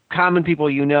mentioned, common people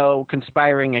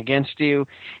conspiring against you.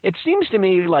 It seems to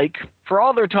me like for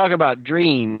all their talk about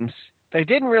dreams, they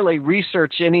didn't really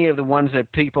research any of the ones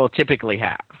that people typically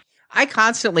have. I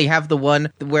constantly have the one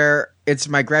where it's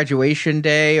my graduation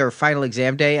day or final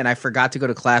exam day and I forgot to go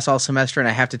to class all semester and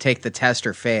I have to take the test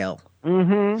or fail.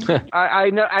 Mm-hmm. I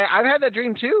know. I've had that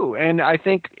dream too, and I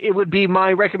think it would be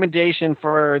my recommendation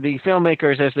for the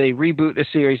filmmakers as they reboot the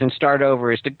series and start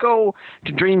over is to go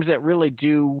to dreams that really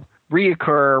do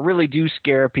reoccur, really do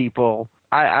scare people.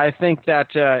 I think that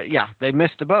they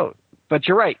missed the boat. But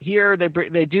you're right. Here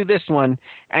they do this one,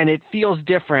 and it feels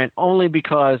different only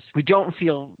because we don't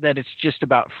feel that it's just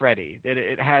about Freddy. That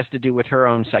it has to do with her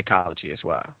own psychology as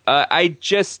well. I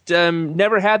just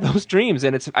never had those dreams,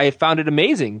 and I found it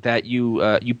amazing that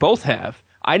you both have.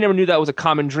 I never knew that was a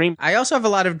common dream. I also have a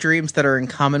lot of dreams that are in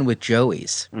common with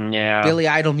Joey's. Yeah, Billy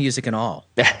Idol music and all.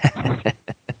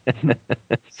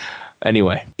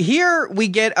 Anyway. Here we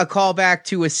get a callback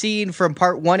to a scene from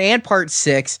part 1 and part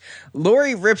 6.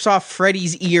 Laurie rips off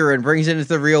Freddy's ear and brings it into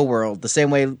the real world the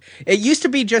same way. It used to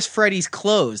be just Freddy's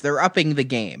clothes. They're upping the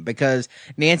game because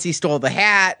Nancy stole the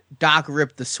hat, Doc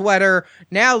ripped the sweater.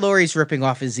 Now Laurie's ripping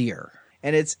off his ear.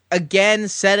 And it's, again,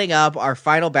 setting up our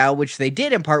final battle, which they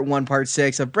did in part 1, part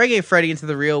 6, of bringing Freddy into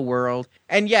the real world.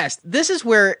 And yes, this is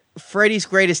where Freddy's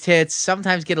greatest hits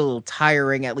sometimes get a little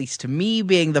tiring, at least to me,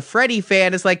 being the Freddy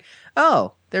fan. It's like,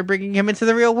 oh, they're bringing him into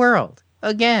the real world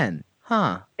again.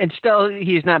 Huh. And still,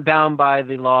 he's not bound by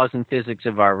the laws and physics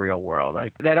of our real world.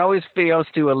 Like, that always fails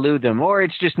to elude them. Or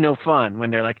it's just no fun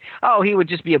when they're like, oh, he would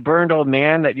just be a burned old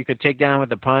man that you could take down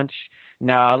with a punch.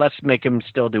 No, let's make him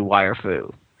still do wire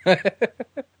fu.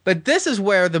 But this is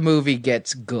where the movie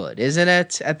gets good, isn't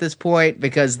it, at this point?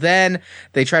 Because then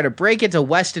they try to break into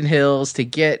Weston Hills to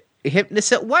get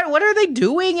Hypnocell. What are they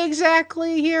doing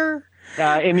exactly here?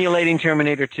 Emulating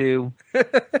Terminator 2.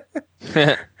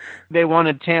 They want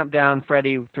to tamp down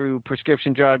Freddy through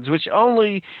prescription drugs, which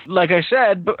only, like I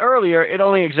said earlier, it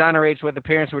only exonerates what the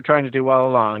parents were trying to do all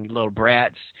along, you little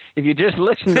brats. If you just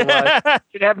listen to us,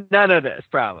 you'd have none of this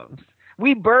problems.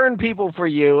 We burn people for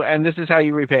you, and this is how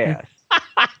you repay us.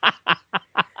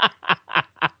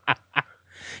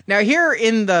 Now, here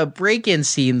in the break-in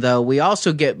scene, though, we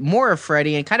also get more of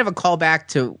Freddy and kind of a callback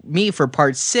to me for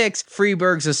part 6.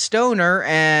 Freeburg's a stoner,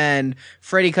 and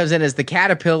Freddy comes in as the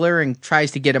caterpillar and tries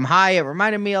to get him high. It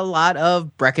reminded me a lot of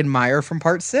Breckenmeyer from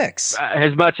part 6.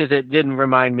 As much as it didn't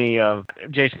remind me of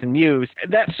Jason Mewes.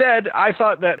 That said, I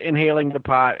thought that inhaling the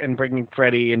pot and bringing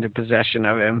Freddy into possession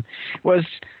of him was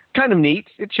kind of neat.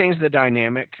 It changed the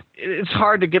dynamic. It's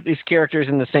hard to get these characters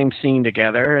in the same scene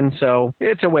together, and so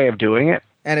it's a way of doing it.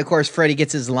 And, of course, Freddy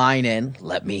gets his line in,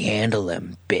 "Let me handle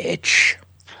him, bitch."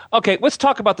 Okay, let's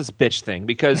talk about this bitch thing,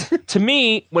 because to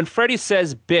me, when Freddy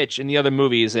says bitch in the other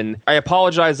movies, and I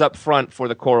apologize up front for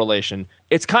the correlation,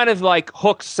 it's kind of like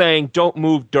Hook saying, don't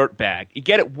move, dirtbag. You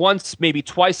get it once, maybe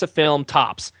twice a film,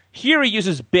 tops. Here he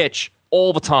uses bitch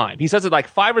all the time. He says it like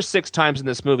 5 or 6 times in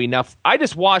this movie. Now, I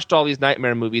just watched all these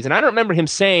Nightmare movies, and I don't remember him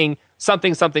saying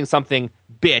something, something, something,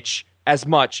 bitch, as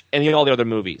much in all the other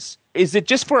movies. Is it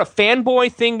just for a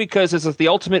fanboy thing because this is the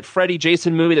ultimate Freddy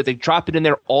Jason movie that they dropped it in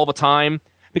there all the time?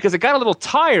 Because it got a little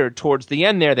tired towards the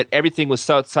end there that everything was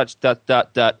such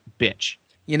bitch.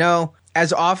 You know,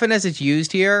 as often as it's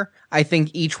used here, I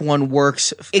think each one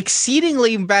works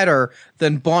exceedingly better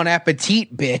than Bon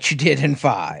Appetit bitch did in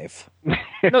 5.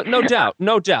 No doubt,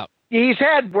 no doubt. He's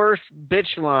had worse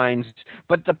bitch lines,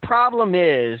 but the problem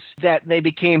is that they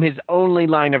became his only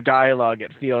line of dialogue,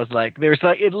 it feels like. There's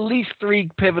like at least 3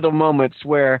 pivotal moments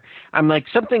where I'm like,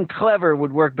 something clever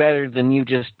would work better than you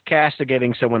just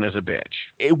castigating someone as a bitch.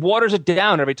 It waters it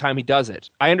down every time he does it.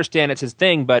 I understand it's his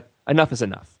thing, but enough is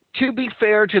enough. To be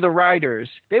fair to the writers,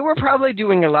 they were probably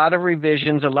doing a lot of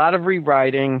revisions, a lot of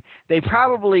rewriting. They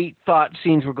probably thought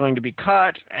scenes were going to be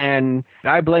cut, and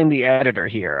I blame the editor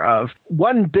here of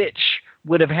one bitch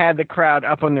would have had the crowd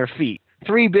up on their feet.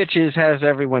 3 bitches has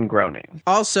everyone groaning.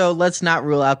 Also, let's not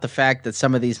rule out the fact that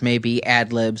some of these may be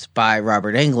ad-libs by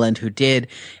Robert Englund, who did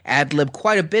ad-lib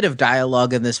quite a bit of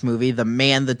dialogue in this movie. The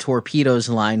 "man the torpedoes"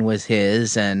 line was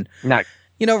his, and... Not.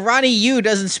 You know, Ronnie Yu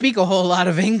doesn't speak a whole lot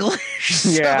of English.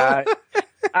 So. Yeah,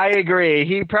 I agree.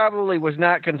 He probably was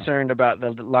not concerned about the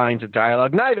lines of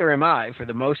dialogue. Neither am I, for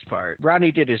the most part.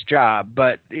 Ronnie did his job,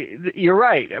 but you're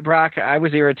right, Brock. I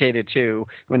was irritated, too,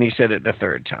 when he said it the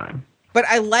 3rd time. But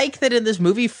I like that in this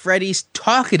movie, Freddy's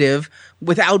talkative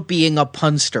without being a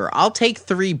punster. I'll take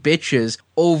 3 bitches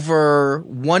over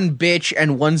 1 bitch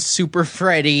and 1 Super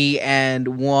Freddy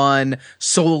and 1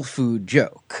 soul food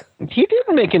joke. He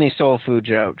didn't make any soul food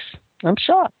jokes. I'm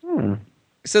shocked.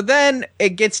 So then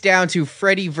it gets down to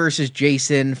Freddy versus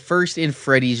Jason, first in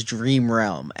Freddy's dream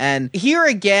realm. And here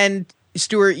again,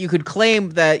 Stuart, you could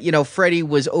claim that, you know, Freddy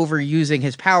was overusing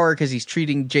his power because he's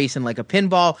treating Jason like a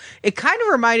pinball. It kind of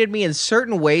reminded me in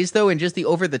certain ways, though, in just the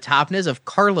over-the-topness of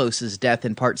Carlos's death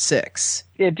in Part 6.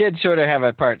 It did sort of have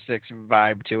a Part 6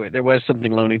 vibe to it. There was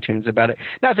something Looney Tunes about it.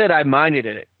 Not that I minded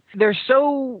it. They're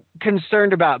so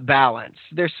concerned about balance.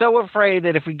 They're so afraid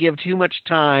that if we give too much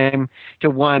time to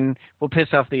one, we'll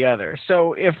piss off the other.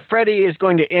 So if Freddy is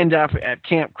going to end up at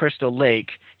Camp Crystal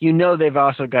Lake, you know they've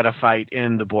also got a fight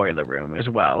in the boiler room as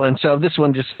well. And so this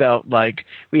one just felt like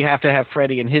we have to have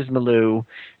Freddy and his Malou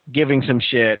giving some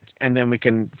shit, and then we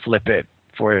can flip it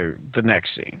for the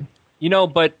next scene. You know,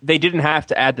 but they didn't have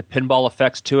to add the pinball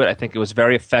effects to it. I think it was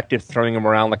very effective throwing him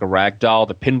around like a rag doll.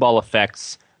 The pinball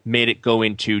effects made it go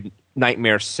into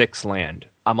Nightmare 6 land.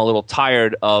 I'm a little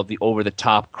tired of the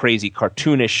over-the-top, crazy,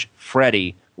 cartoonish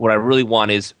Freddy. What I really want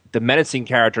is the menacing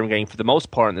character I'm getting for the most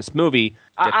part in this movie.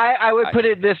 I would put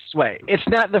it this way. It's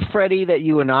not the Freddy that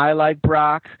you and I like,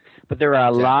 Brock, but there are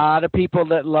a lot of people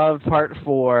that love Part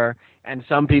 4 and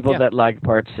some people that like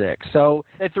Part 6. So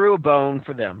they threw a bone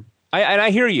for them.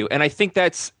 I hear you, and I think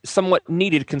that's somewhat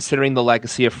needed considering the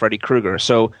legacy of Freddy Krueger.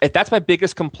 So if that's my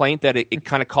biggest complaint, that it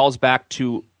kind of calls back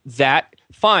to that,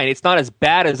 fine. It's not as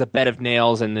bad as A Bed of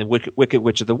Nails and the Wicked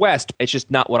Witch of the West. It's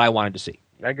just not what I wanted to see.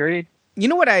 Agreed. You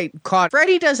know what I caught?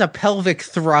 Freddy does a pelvic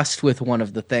thrust with one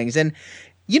of the things, and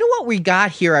you know what we got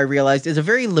here, I realized, is a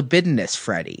very libidinous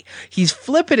Freddy. He's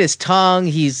flipping his tongue.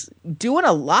 He's doing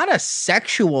a lot of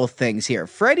sexual things here.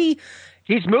 Freddy...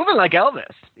 He's moving like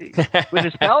Elvis with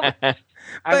his pelvis.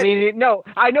 I mean, no,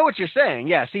 I know what you're saying.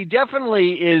 Yes, he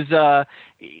definitely is.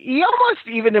 He almost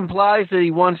even implies that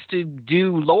he wants to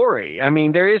do Laurie. I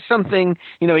mean, there is something,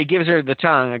 you know, he gives her the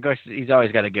tongue. I guess he's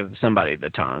always got to give somebody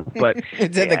the tongue, but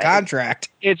it's in the contract.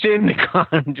 It's in the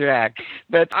contract.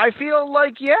 But I feel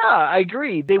like, yeah, I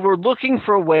agree. They were looking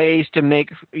for ways to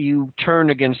make you turn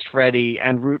against Freddy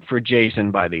and root for Jason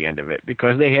by the end of it,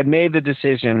 because they had made the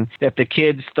decision that the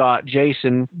kids thought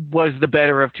Jason was the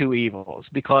better of 2 evils,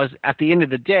 because at the end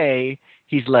of the day,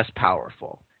 he's less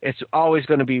powerful. it's always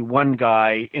going to be one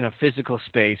guy in a physical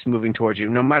space moving towards you.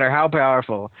 No matter how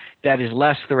powerful, that is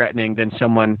less threatening than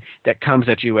someone that comes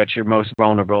at you at your most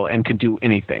vulnerable and can do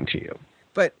anything to you.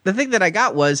 But the thing that I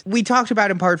got was, we talked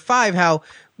about in part 5 how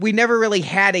we never really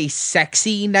had a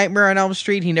sexy Nightmare on Elm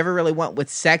Street. He never really went with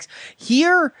sex.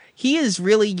 Here, he is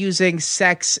really using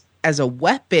sex as a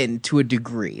weapon to a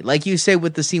degree. Like you say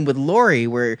with the scene with Laurie,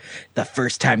 where the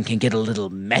first time can get a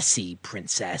little messy,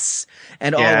 princess,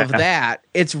 and all of that.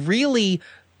 It's really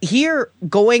here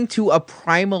going to a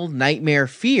primal nightmare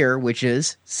fear, which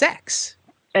is sex.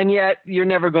 And yet, you're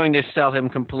never going to sell him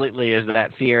completely as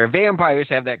that fear. Vampires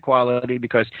have that quality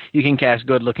because you can cast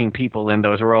good-looking people in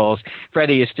those roles.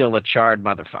 Freddy is still a charred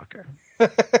motherfucker.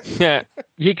 Yeah.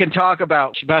 He can talk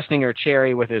about busting her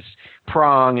cherry with his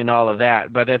prong and all of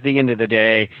that, but at the end of the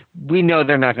day, we know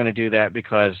they're not going to do that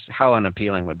because how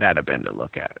unappealing would that have been to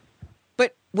look at?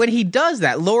 But when he does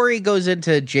that, Laurie goes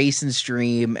into Jason's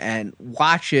dream and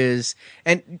watches,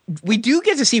 and we do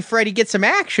get to see Freddy get some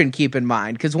action, keep in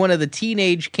mind, because one of the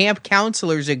teenage camp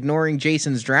counselors ignoring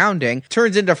Jason's drowning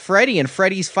turns into Freddy, and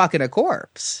Freddy's fucking a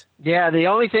corpse. Yeah, the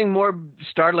only thing more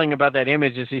startling about that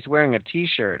image is he's wearing a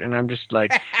T-shirt, and I'm just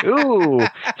like, ooh,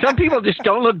 some people just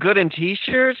don't look good in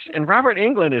T-shirts, and Robert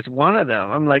Englund is one of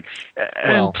them. I'm like,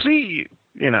 and please,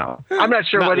 I'm not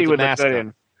sure what he would look good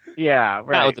in. Yeah,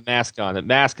 right. Not with the mask on. The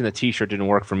mask and the T-shirt didn't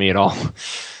work for me at all.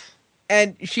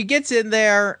 And she gets in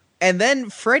there, and then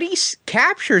Freddy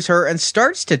captures her and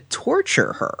starts to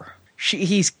torture her.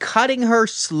 He's cutting her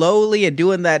slowly and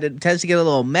doing that. It tends to get a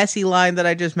little messy line that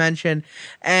I just mentioned.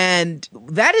 And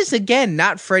that is, again,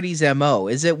 not Freddy's MO,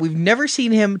 is it? We've never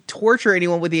seen him torture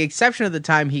anyone with the exception of the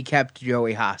time he kept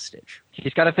Joey hostage.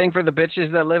 He's got a thing for the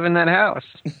bitches that live in that house.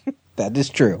 That is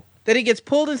true. Then he gets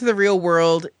pulled into the real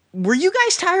world. Were you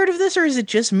guys tired of this, or is it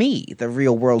just me, the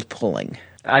real world pulling?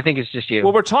 I think it's just you.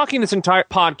 Well, we're talking this entire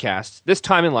podcast, this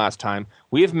time and last time,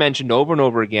 we have mentioned over and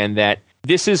over again that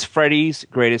this is Freddy's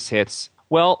greatest hits.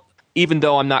 Well, even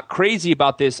though I'm not crazy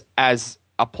about this as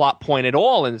a plot point at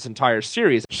all in this entire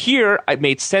series, here it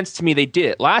made sense to me they did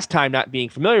it. Last time, not being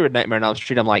familiar with Nightmare on Elm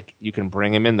Street, I'm like, you can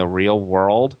bring him in the real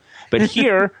world. But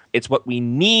here, it's what we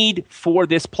need for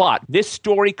this plot. This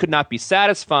story could not be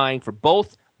satisfying for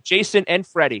both Jason and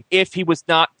Freddy if he was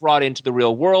not brought into the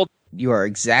real world. You are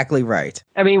exactly right.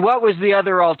 I mean, what was the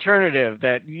other alternative?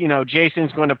 That,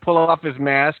 Jason's going to pull off his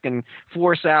mask and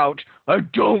force out, I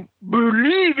don't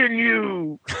believe in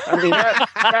you. I mean,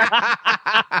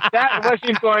 that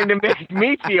wasn't going to make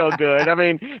me feel good. I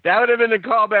mean, that would have been a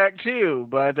callback too,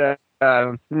 but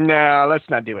no, let's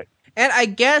not do it. And I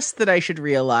guess that I should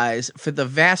realize, for the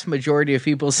vast majority of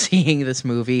people seeing this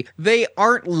movie, they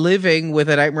aren't living with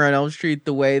A Nightmare on Elm Street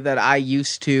the way that I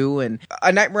used to. And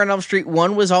A Nightmare on Elm Street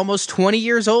 1 was almost 20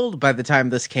 years old by the time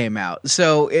this came out.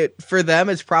 So for them,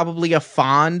 it's probably a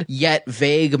fond yet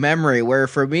vague memory, where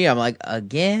for me, I'm like,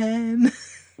 again?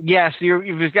 Yes,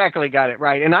 you've exactly got it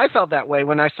right. And I felt that way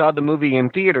when I saw the movie in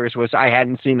theaters. I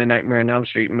hadn't seen a Nightmare on Elm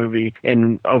Street movie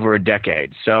in over a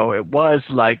decade. So it was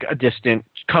like a distant,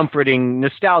 comforting,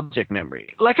 nostalgic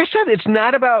memory. Like I said, it's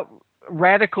not about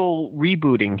radical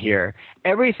rebooting here.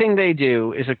 Everything they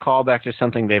do is a callback to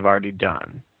something they've already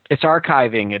done. It's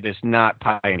archiving. It is not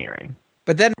pioneering.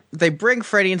 But then they bring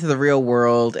Freddy into the real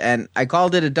world, and I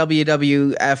called it a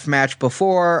WWF match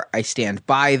before. I stand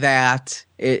by that.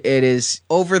 It is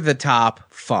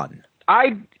over-the-top fun.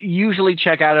 I usually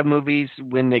check out of movies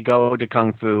when they go to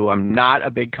Kung Fu. I'm not a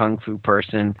big Kung Fu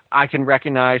person. I can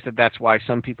recognize that that's why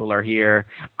some people are here.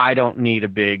 I don't need a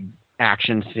big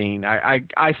action scene.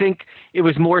 I think it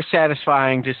was more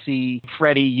satisfying to see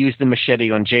Freddy use the machete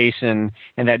on Jason,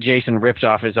 and that Jason rips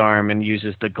off his arm and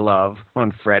uses the glove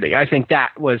on Freddy. I think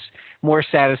that was more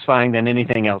satisfying than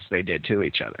anything else they did to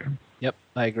each other. Yep,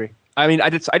 I agree. I mean, I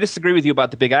disagree with you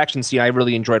about the big action scene. I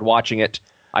really enjoyed watching it.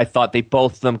 I thought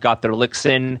both of them got their licks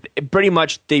in. Pretty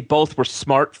much, they both were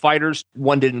smart fighters.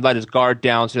 One didn't let his guard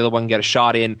down, so the other one got a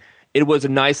shot in. It was a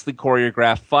nicely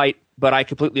choreographed fight. But I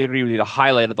completely agree with you. The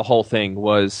highlight of the whole thing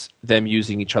was them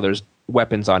using each other's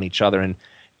weapons on each other. And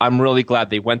I'm really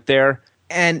glad they went there.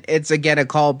 And it's, again, a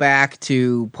callback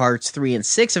to parts 3 and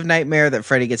 6 of Nightmare that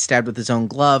Freddy gets stabbed with his own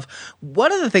glove.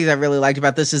 One of the things I really liked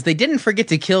about this is they didn't forget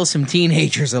to kill some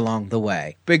teenagers along the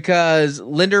way. Because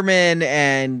Linderman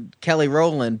and Kelly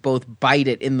Rowland both bite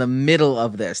it in the middle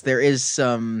of this. There is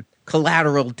some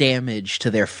collateral damage to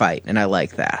their fight, and I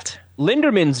like that.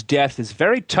 Linderman's death is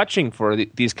very touching for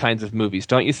these kinds of movies,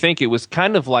 don't you think? It was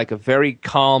kind of like a very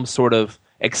calm sort of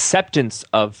acceptance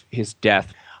of his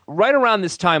death. Right around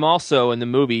this time also in the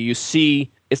movie, you see,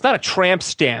 it's not a tramp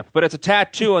stamp, but it's a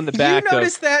tattoo on the back. You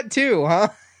noticed that too, huh?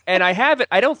 And I have it.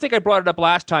 I don't think I brought it up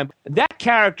last time. That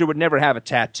character would never have a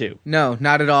tattoo. No,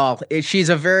 not at all. She's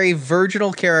a very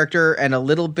virginal character and a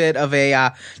little bit of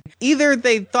a... either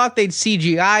they thought they'd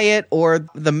CGI it or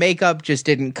the makeup just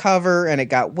didn't cover and it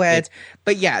got wet.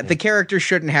 But yeah, the character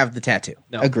shouldn't have the tattoo.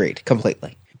 No. Agreed,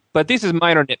 completely. But these are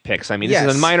minor nitpicks. I mean, this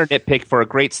is a minor nitpick for a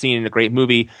great scene in a great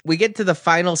movie. We get to the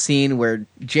final scene where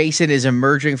Jason is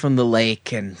emerging from the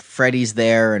lake and Freddy's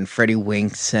there and Freddy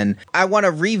winks. And I want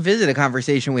to revisit a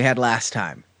conversation we had last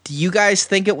time. Do you guys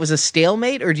think it was a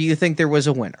stalemate or do you think there was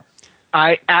a winner?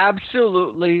 I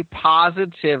absolutely,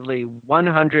 positively,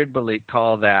 100%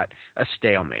 call that a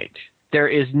stalemate. There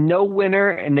is no winner,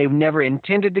 and they've never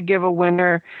intended to give a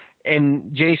winner,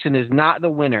 and Jason is not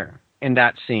the winner in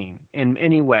that scene in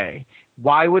any way.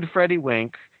 Why would Freddy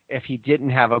wink if he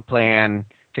didn't have a plan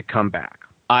to come back?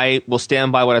 I will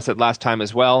stand by what I said last time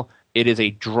as well. It is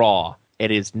a draw.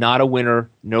 It is not a winner,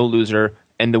 no loser.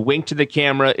 And the wink to the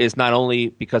camera is not only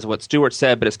because of what Stuart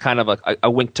said, but it's kind of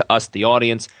a wink to us, the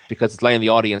audience, because it's letting the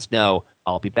audience know,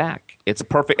 I'll be back. It's a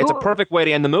perfect way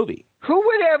to end the movie. Who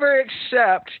would ever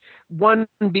accept one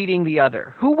beating the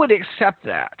other? Who would accept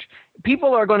that?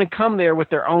 People are going to come there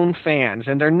with their own fans,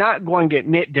 and they're not going to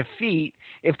admit defeat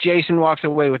if Jason walks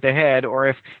away with the head or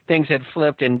if things had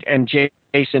flipped and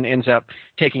Jason ends up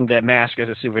taking the mask as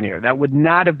a souvenir. That would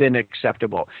not have been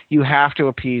acceptable. You have to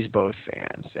appease both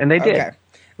fans, and they did. Okay.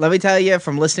 Let me tell you,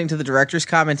 from listening to the director's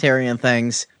commentary and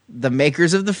things, the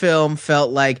makers of the film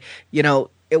felt like,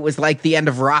 it was like the end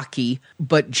of Rocky,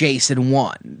 but Jason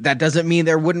won. That doesn't mean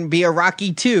there wouldn't be a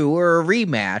Rocky 2 or a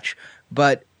rematch,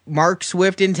 but Mark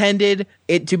Swift intended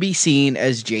it to be seen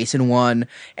as Jason won,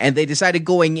 and they decided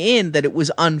going in that it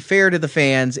was unfair to the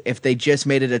fans if they just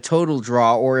made it a total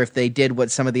draw or if they did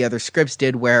what some of the other scripts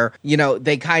did where,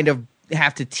 they kind of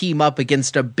have to team up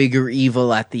against a bigger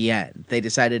evil at the end. They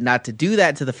decided not to do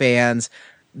that to the fans.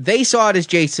 They saw it as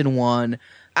Jason won.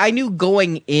 I knew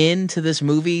going into this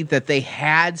movie that they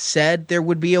had said there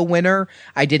would be a winner.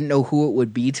 I didn't know who it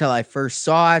would be till I first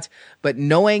saw it. But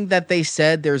knowing that they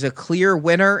said there's a clear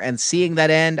winner and seeing that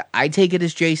end, I take it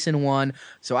as Jason won.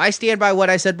 So I stand by what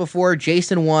I said before.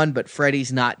 Jason won, but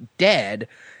Freddy's not dead.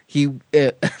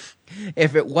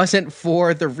 If it wasn't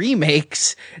for the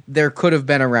remakes, there could have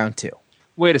been a round 2.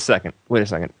 Wait a second.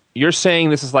 You're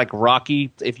saying this is like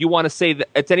Rocky. If you want to say that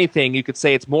it's anything, you could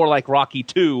say it's more like Rocky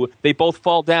 2. They both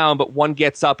fall down, but one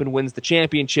gets up and wins the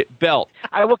championship belt.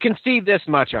 I will concede this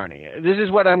much, Arnie. This is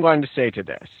what I'm going to say to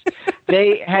this.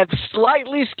 They have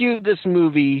slightly skewed this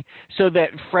movie so that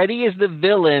Freddy is the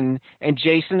villain and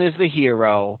Jason is the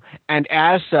hero, and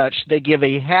as such, they give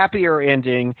a happier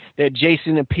ending that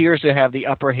Jason appears to have the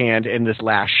upper hand in this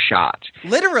last shot.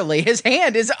 Literally, his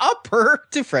hand is upper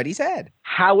to Freddy's head.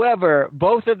 However,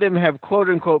 both of them have,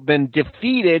 quote-unquote, been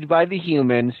defeated by the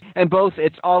humans, and both,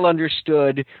 it's all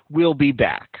understood, will be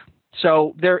back.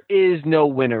 So there is no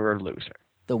winner or loser.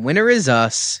 The winner is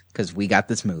us, because we got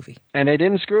this movie. And they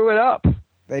didn't screw it up.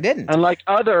 They didn't. Unlike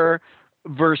other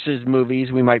versus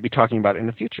movies we might be talking about in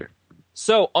the future.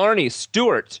 So, Arnie,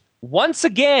 Stuart, once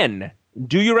again,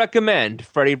 do you recommend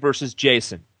Freddy vs.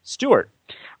 Jason? Stuart.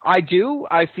 I do.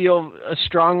 I feel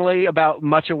strongly about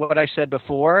much of what I said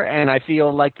before, and I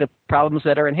feel like the problems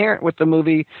that are inherent with the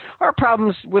movie are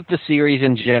problems with the series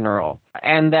in general,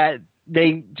 and that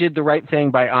they did the right thing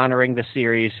by honoring the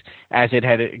series as it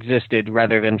had existed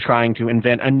rather than trying to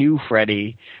invent a new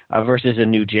Freddy versus a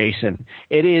new Jason.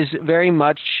 It is very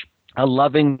much a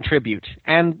loving tribute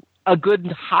and a good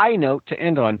high note to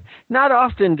end on. Not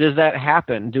often does that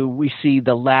happen. Do we see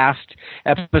the last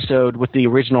episode with the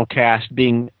original cast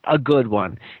being a good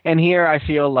one? And here I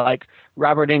feel like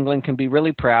Robert Englund can be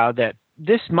really proud that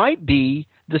this might be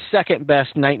the second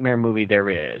best Nightmare movie there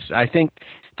is. I think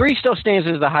 3 still stands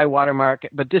as the high watermark,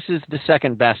 but this is the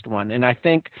second best one. And I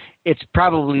think it's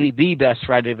probably the best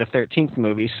Friday the 13th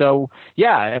movie. So,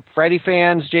 yeah, Freddy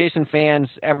fans, Jason fans,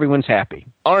 everyone's happy.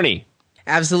 Arnie.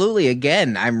 Absolutely.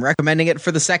 Again, I'm recommending it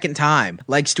for the second time.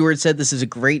 Like Stuart said, this is a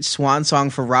great swan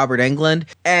song for Robert Englund.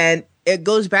 And it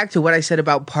goes back to what I said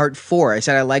about Part 4. I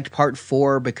said I liked Part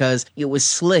 4 because it was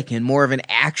slick and more of an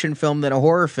action film than a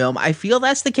horror film. I feel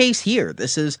that's the case here.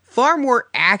 This is far more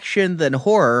action than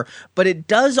horror, but it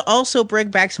does also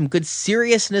bring back some good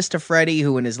seriousness to Freddy,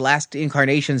 who in his last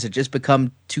incarnations had just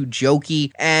become too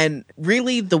jokey. And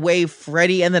really, the way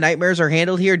Freddy and the Nightmares are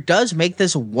handled here does make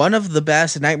this one of the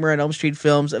best Nightmare on Elm Street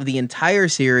films of the entire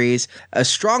series. A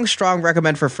strong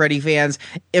recommend for Freddy fans.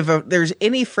 If there's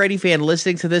any Freddy fan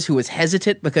listening to this who is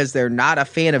hesitant because they're not a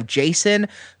fan of Jason,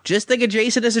 just think of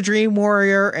Jason as a dream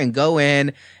warrior and go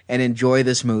in and enjoy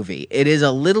this movie. It is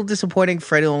a little disappointing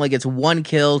Freddy only gets 1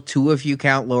 kill, 2 if you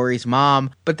count Laurie's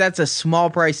mom, but that's a small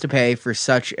price to pay for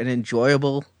such an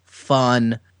enjoyable,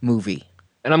 fun movie.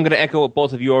 And I'm going to echo what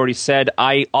both of you already said.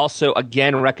 I also,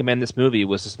 again, recommend this movie. It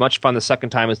was as much fun the second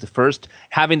time as the first.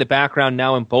 Having the background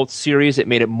now in both series, it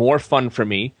made it more fun for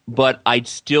me. But I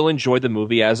still enjoyed the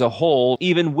movie as a whole,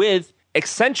 even with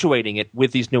accentuating it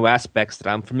with these new aspects that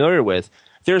I'm familiar with.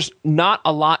 There's not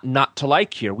a lot not to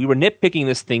like here. We were nitpicking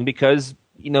this thing because,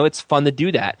 it's fun to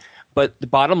do that. But the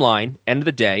bottom line, end of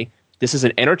the day, this is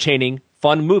an entertaining,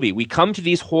 fun movie. We come to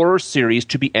these horror series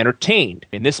to be entertained,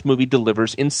 and this movie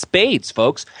delivers in spades,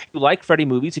 folks. If you like Freddy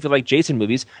movies, if you like Jason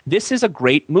movies, this is a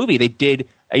great movie. They did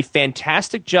a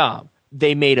fantastic job.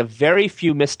 They made a very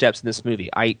few missteps in this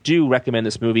movie. I do recommend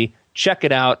this movie. Check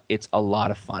it out. It's a lot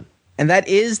of fun. And that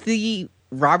is the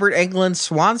Robert Englund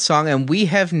swan song, and we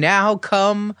have now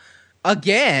come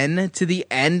again to the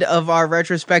end of our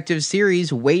retrospective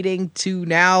series, waiting to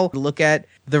now look at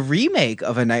the remake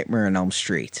of A Nightmare on Elm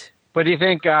Street. What do you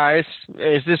think, guys?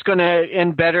 Is this going to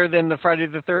end better than the Friday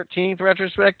the 13th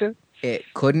retrospective? It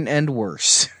couldn't end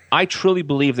worse. I truly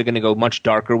believe they're going to go much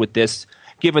darker with this,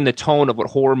 given the tone of what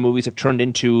horror movies have turned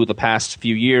into the past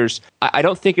few years. I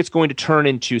don't think it's going to turn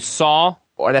into Saw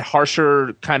or that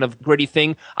harsher kind of gritty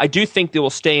thing. I do think they will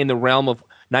stay in the realm of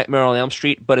Nightmare on Elm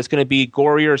Street, but it's going to be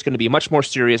gorier. It's going to be much more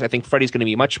serious. I think Freddy's going to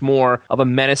be much more of a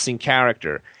menacing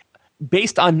character.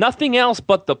 Based on nothing else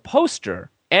but the poster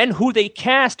and who they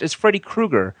cast as Freddy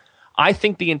Krueger, I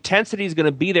think the intensity is going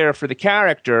to be there for the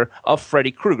character of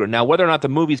Freddy Krueger. Now, whether or not the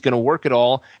movie's going to work at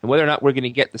all, and whether or not we're going to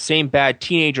get the same bad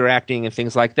teenager acting and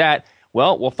things like that,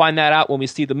 well, we'll find that out when we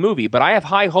see the movie. But I have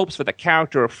high hopes for the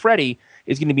character of Freddy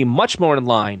is going to be much more in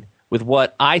line with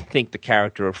what I think the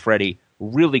character of Freddy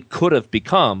really could have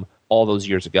become all those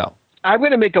years ago. I'm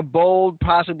going to make a bold,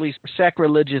 possibly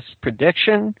sacrilegious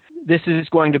prediction. This is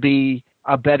going to be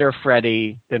a better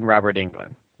Freddy than Robert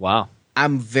Englund. Wow.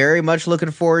 I'm very much looking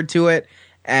forward to it,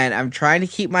 and I'm trying to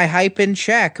keep my hype in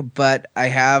check, but I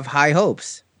have high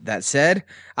hopes. That said,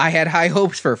 I had high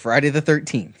hopes for Friday the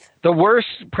 13th. The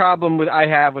worst problem I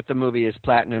have with the movie is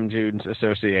Platinum Dunes'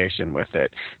 association with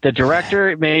it. The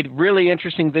director made really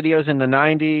interesting videos in the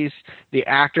 90s. The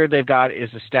actor they've got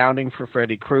is astounding for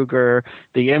Freddy Krueger.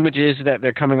 The images that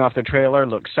they're coming off the trailer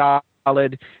look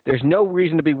solid. There's no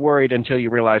reason to be worried until you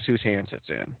realize whose hands it's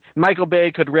in. Michael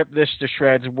Bay could rip this to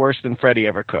shreds worse than Freddy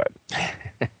ever could.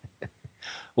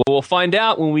 Well, we'll find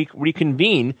out when we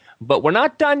reconvene, but we're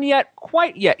not done yet,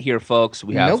 quite yet here, folks.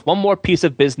 We have one more piece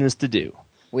of business to do.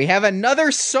 We have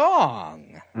another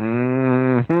song.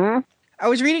 Mm-hmm. I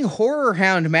was reading Horror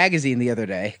Hound magazine the other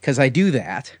day, because I do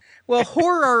that. Well,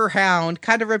 Horror Hound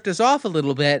kind of ripped us off a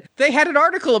little bit. They had an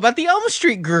article about the Elm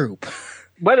Street group.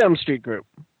 What Elm Street group?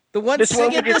 The one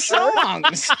singing the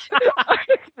songs.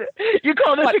 You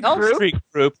call this a Elm group? Street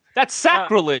group? That's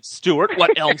sacrilege, Stuart.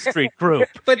 What Elm Street group?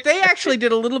 But they actually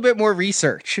did a little bit more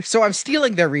research, so I'm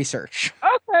stealing their research.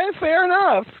 Okay, fair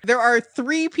enough. There are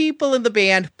 3 people in the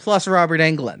band plus Robert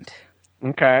Englund.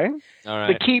 Okay. All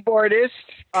right. The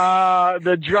keyboardist,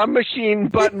 the drum machine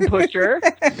button pusher.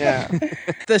 Yeah.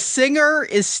 The singer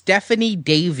is Stephanie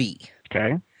Davey.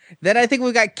 Okay. Then I think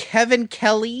we've got Kevin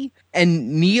Kelly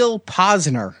and Neil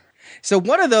Posner. So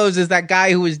one of those is that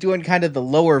guy who was doing kind of the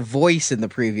lower voice in the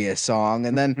previous song.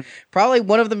 And then probably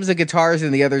one of them is a guitarist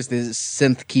and the other is the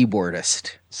synth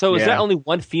keyboardist. So is that only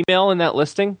one female in that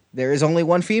listing? There is only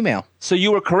one female. So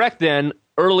you were correct then,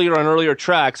 earlier on earlier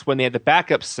tracks when they had the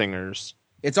backup singers.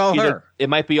 It's all her. It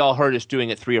might be all her just doing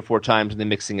it 3 or 4 times and then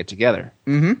mixing it together.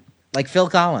 Mm-hmm. Like Phil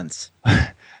Collins.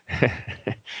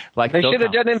 Like they should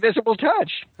have done Invisible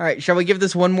Touch. All right, shall we give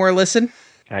this one more listen?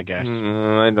 I guess.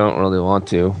 I don't really want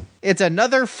to. It's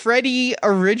another Freddy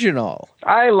original.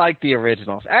 I like the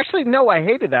originals. Actually, no, I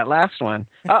hated that last one.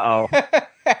 Uh-oh.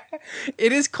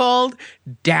 It is called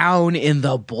Down in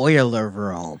the Boiler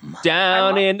Room.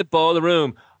 Down in the boiler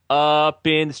room, up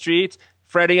in the streets,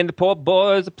 Freddy and the poor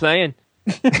boys are playing.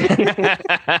 Little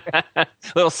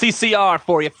CCR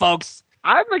for you, folks.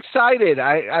 I'm excited.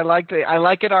 I like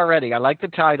it already. I like the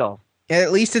title. And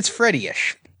at least it's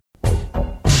Freddy-ish.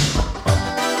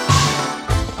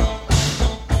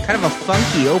 Kind of a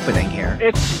funky opening here.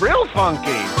 It's real funky.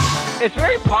 It's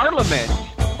very Parliament.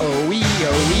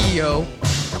 Oh-wee-oh.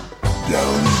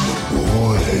 Down in the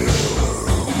boiler.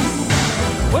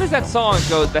 What is that song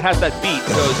that has that beat?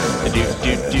 It goes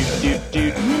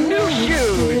do. New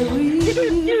shoes.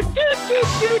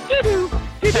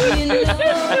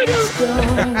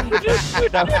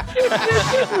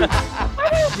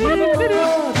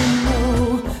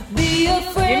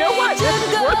 You know what? This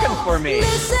is working for me.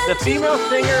 The female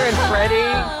singer and Freddy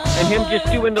and him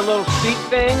just doing the little speak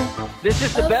thing. This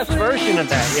is the best version of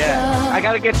that, yeah. I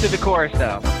gotta get to the chorus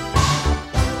though.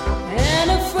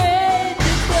 And afraid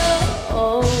to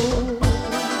go.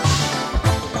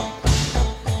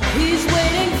 He's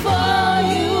waiting for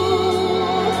you.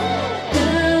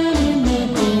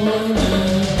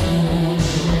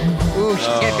 Ooh,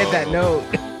 she can't hit that note.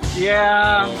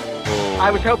 Yeah,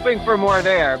 I was hoping for more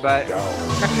there, but Your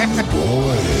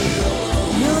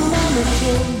mama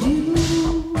told you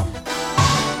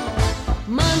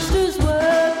monsters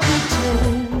work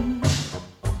pretend.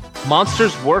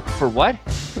 Monsters work for what?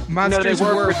 Monsters they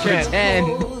work work for for 10.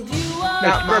 Told you Not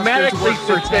monsters grammatically work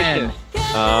for 10. suspicious.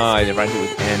 I didn't write it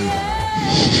with N.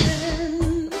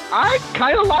 I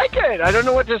kind of like it. I don't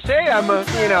know what to say.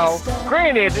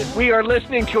 Granted, we are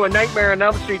listening to a Nightmare on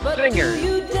Elm Street singer.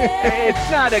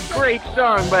 It's not a great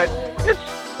song, but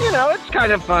it's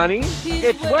kind of funny.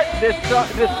 It's what this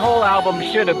whole album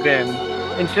should have been,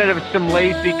 instead of some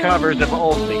lazy covers of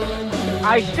oldies.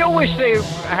 I still wish they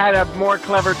had a more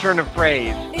clever turn of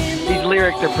phrase. These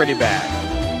lyrics are pretty bad.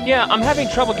 Yeah, I'm having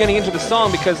trouble getting into the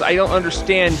song because I don't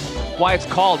understand why it's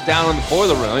called Down in the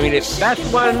Boiler Room. I mean, That's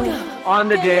one on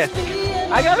the disc.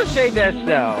 I gotta say this,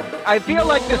 though. I feel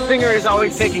like the singer is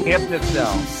always taking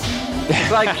Hypnocil.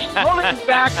 Like, pulling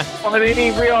back on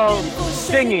any real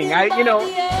singing.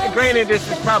 Granted, this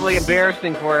is probably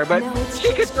embarrassing for her, but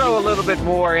she could throw a little bit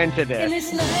more into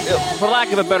this. for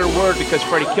lack of a better word, because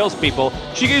Freddie kills people,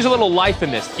 she gives a little life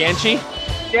in this, can't she?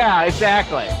 Yeah,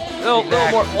 exactly. A little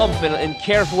more oomph and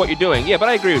care for what you're doing. Yeah, but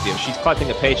I agree with you. She's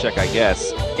collecting a paycheck, I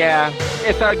guess. Yeah,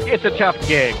 it's a tough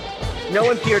gig. No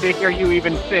one's here to hear you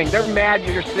even sing. They're mad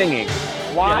you're singing.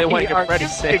 Why they want to hear are Freddie you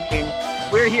sing. singing?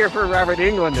 We're here for Robert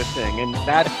Englund to sing, and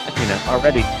that's,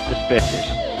 already suspicious.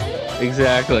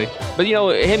 Exactly. But,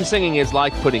 him singing is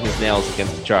like putting his nails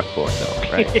against the chalkboard, though,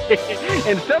 right?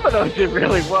 And some of those it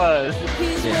really was.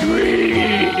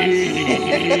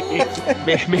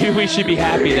 Maybe we should be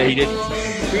happy that he didn't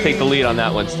take the lead on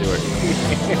that one, Stuart.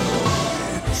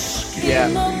 Yeah.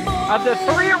 Of the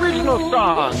 3 original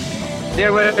songs,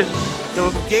 there was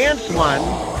the dance one.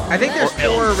 I think there's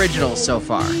 4 originals so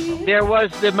far. There was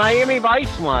the Miami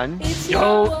Vice one.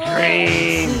 Don't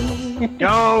drink.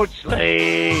 Don't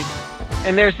sleep.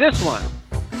 And there's this one.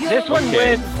 This one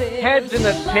went heads and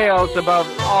the tails above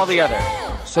all the others.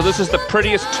 So this is the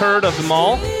prettiest turd of them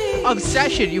all?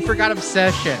 Obsession. You forgot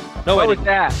Obsession. No, What was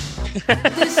that?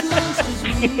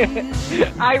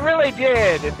 I really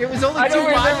did. It was only 2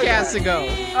 podcasts ago.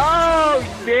 Oh,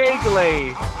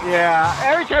 vaguely. Yeah.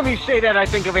 Every time you say that, I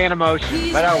think of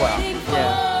Animotion. But oh well.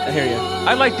 Yeah, I hear you.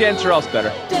 I like Dancer Else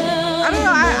better. I don't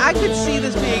know. I could see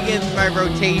this being in my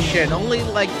rotation. Only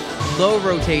like low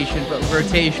rotation, but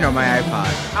rotation on my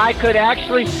iPod. I could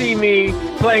actually see me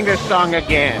playing this song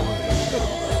again.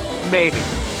 Maybe.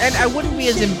 And I wouldn't be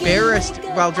as embarrassed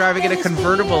while driving in a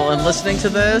convertible and listening to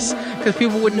this, because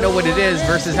people wouldn't know what it is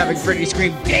versus having Freddie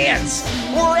scream, dance,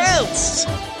 or else.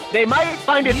 They might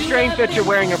find it strange that you're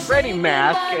wearing a Freddie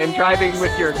mask and driving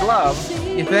with your glove.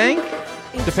 You think?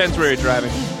 Depends where you're driving.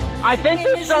 I think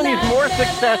this song is more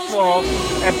successful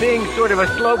at being sort of a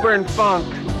slow burn funk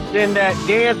than that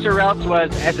Dance or Else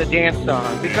was as a dance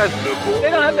song, because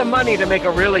they don't have the money to make a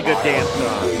really good dance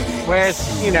song. Whereas,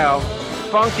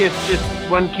 funk is just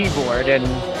one keyboard and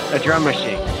a drum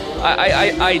machine.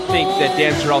 I think that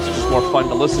Dancer Else is just more fun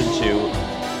to listen to.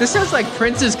 This sounds like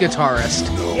Prince's guitarist.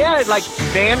 Yeah, like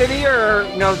Vanity, or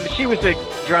no, she was the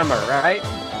drummer, right?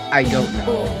 I don't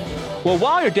know. Well,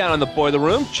 while you're down in the boiler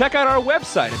room, check out our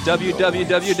website at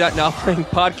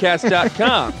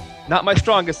www.nowplayingpodcast.com. Not my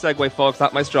strongest segue, folks.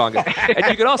 Not my strongest. And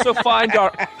you can also find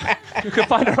our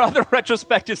other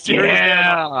retrospective series there in the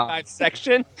archive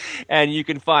section, and you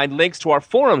can find links to our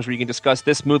forums where you can discuss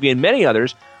this movie and many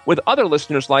others with other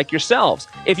listeners like yourselves.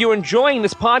 If you're enjoying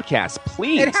this podcast,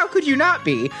 please. And how could you not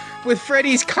be with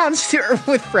Stuart's constant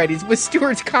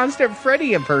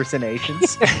Freddie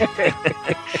impersonations?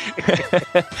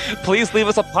 Please leave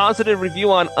us a positive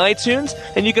review on iTunes,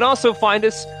 and you can also find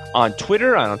us on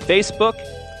Twitter, on Facebook.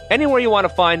 Anywhere you want to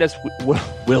find us,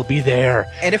 we'll be there.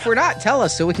 And if we're not, tell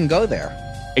us so we can go there.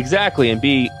 Exactly, and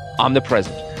be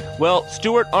omnipresent. Well,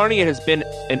 Stuart, Arnie, it has been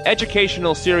an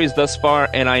educational series thus far,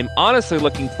 and I'm honestly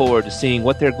looking forward to seeing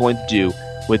what they're going to do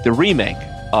with the remake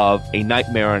of A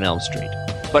Nightmare on Elm Street.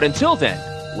 But until then,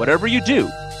 whatever you do,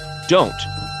 don't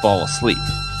fall asleep.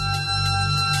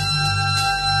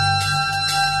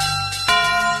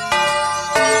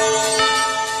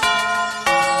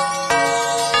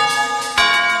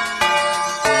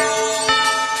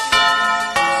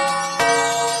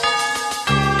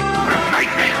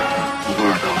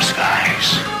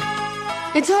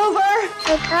 It's over.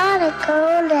 I gotta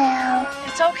go now.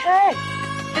 It's okay.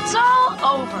 It's all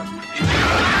over.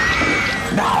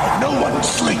 Now no one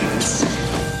sleeps.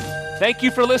 Thank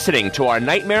you for listening to our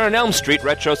Nightmare on Elm Street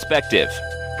retrospective.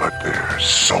 But there's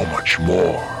so much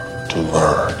more. to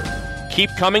learn. Keep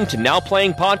coming to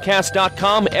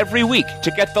NowPlayingPodcast.com every week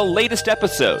to get the latest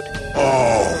episode.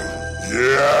 Oh,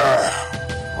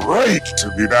 yeah. Great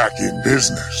to be back in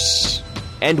business.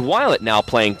 And while at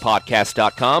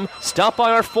NowPlayingPodcast.com, stop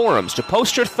by our forums to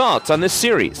post your thoughts on this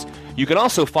series. You can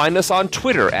also find us on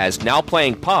Twitter as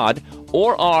NowPlayingPod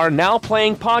or our Now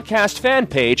Playing Podcast fan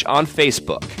page on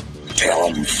Facebook.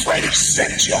 Tell them Freddy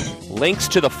sent you. Links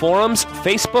to the forums,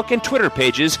 Facebook, and Twitter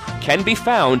pages can be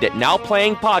found at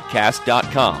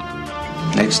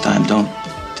NowPlayingPodcast.com. Next time,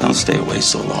 don't stay away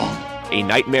so long. A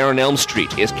Nightmare on Elm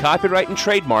Street is copyright and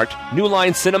trademarked New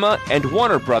Line Cinema and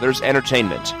Warner Brothers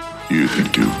Entertainment. You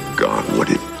think you've got what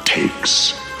it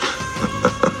takes?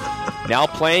 Now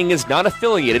Playing is not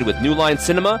affiliated with New Line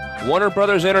Cinema, Warner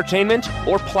Brothers Entertainment,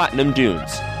 or Platinum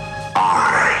Dunes.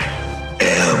 I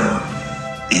am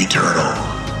eternal.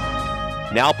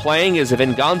 Now Playing is a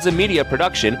Venganza Media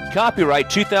production, copyright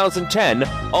 2010,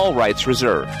 all rights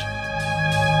reserved.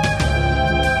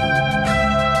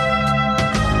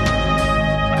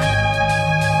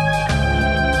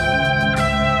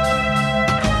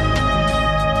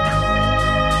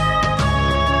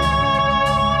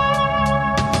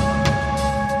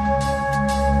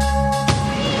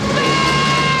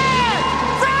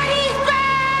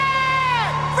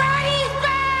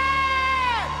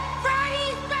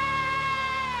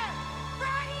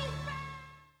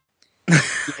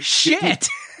 Shit.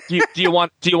 Do you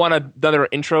want another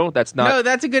intro? That's not. No,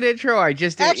 that's a good intro. I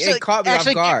just it caught me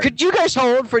off guard. Could you guys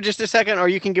hold for just a second, or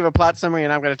you can give a plot summary,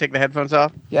 and I'm going to take the headphones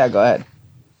off. Yeah, go ahead.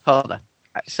 Hold on.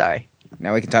 Sorry.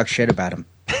 Now we can talk shit about him.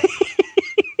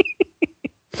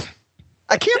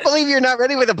 I can't believe you're not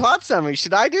ready with a plot summary.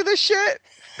 Should I do this shit?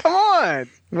 Come on.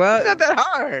 Well, it's not that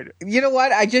hard. You know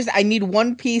what? I need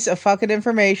one piece of fucking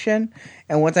information,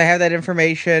 and once I have that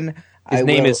information, his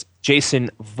name is Jason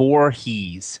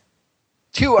Voorhees.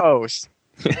 2 O's.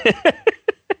 I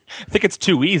think it's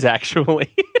 2 E's,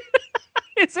 actually.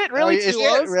 Is it really 2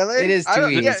 O's? Really? It is 2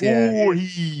 E's, yeah.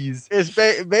 Voorhees. It's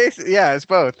yeah, it's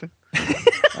both.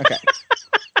 Okay.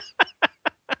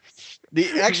 The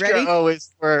extra O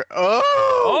is for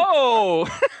Oh!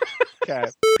 Okay.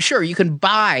 Sure, you can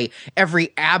buy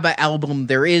every ABBA album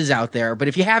there is out there, but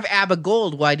if you have ABBA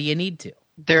Gold, why do you need to?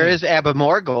 There is ABBA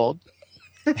More Gold.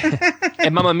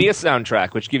 And Mamma Mia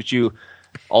soundtrack, which gives you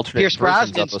alternate Pierce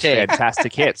versions Brosnan's of those take.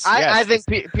 fantastic hits. I think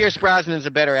Pierce Brosnan's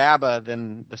a better ABBA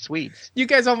than the Swedes. You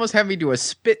guys almost had me do a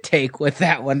spit take with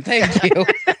that one. Thank you.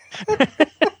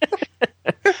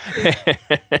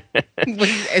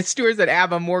 As Stuart said,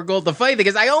 ABBA More Gold. The funny thing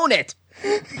is I own it.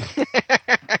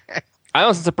 I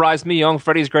also surprised me, Young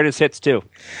Freddy's Greatest Hits, too.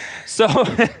 So,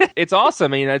 it's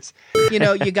awesome. I mean, it's... You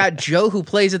know, you got Joe who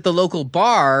plays at the local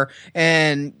bar,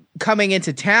 and coming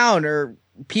into town, or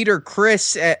Peter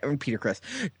Chris...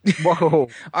 Whoa.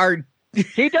 Are...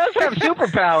 He does have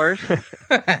superpowers.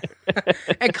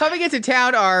 And coming into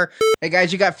town are... Hey,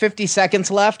 guys, you got 50 seconds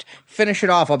left. Finish it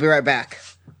off. I'll be right back.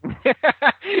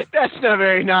 That's not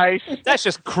very nice. That's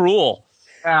just cruel.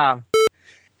 Yeah.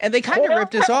 And they kind of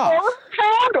ripped us off. Horror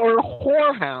or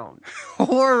whorehound?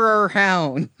 Horror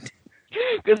Hound.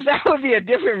 Because that would be a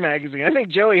different magazine. I think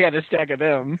Joey had a stack of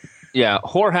them. Yeah,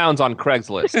 Whorehounds on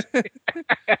Craigslist.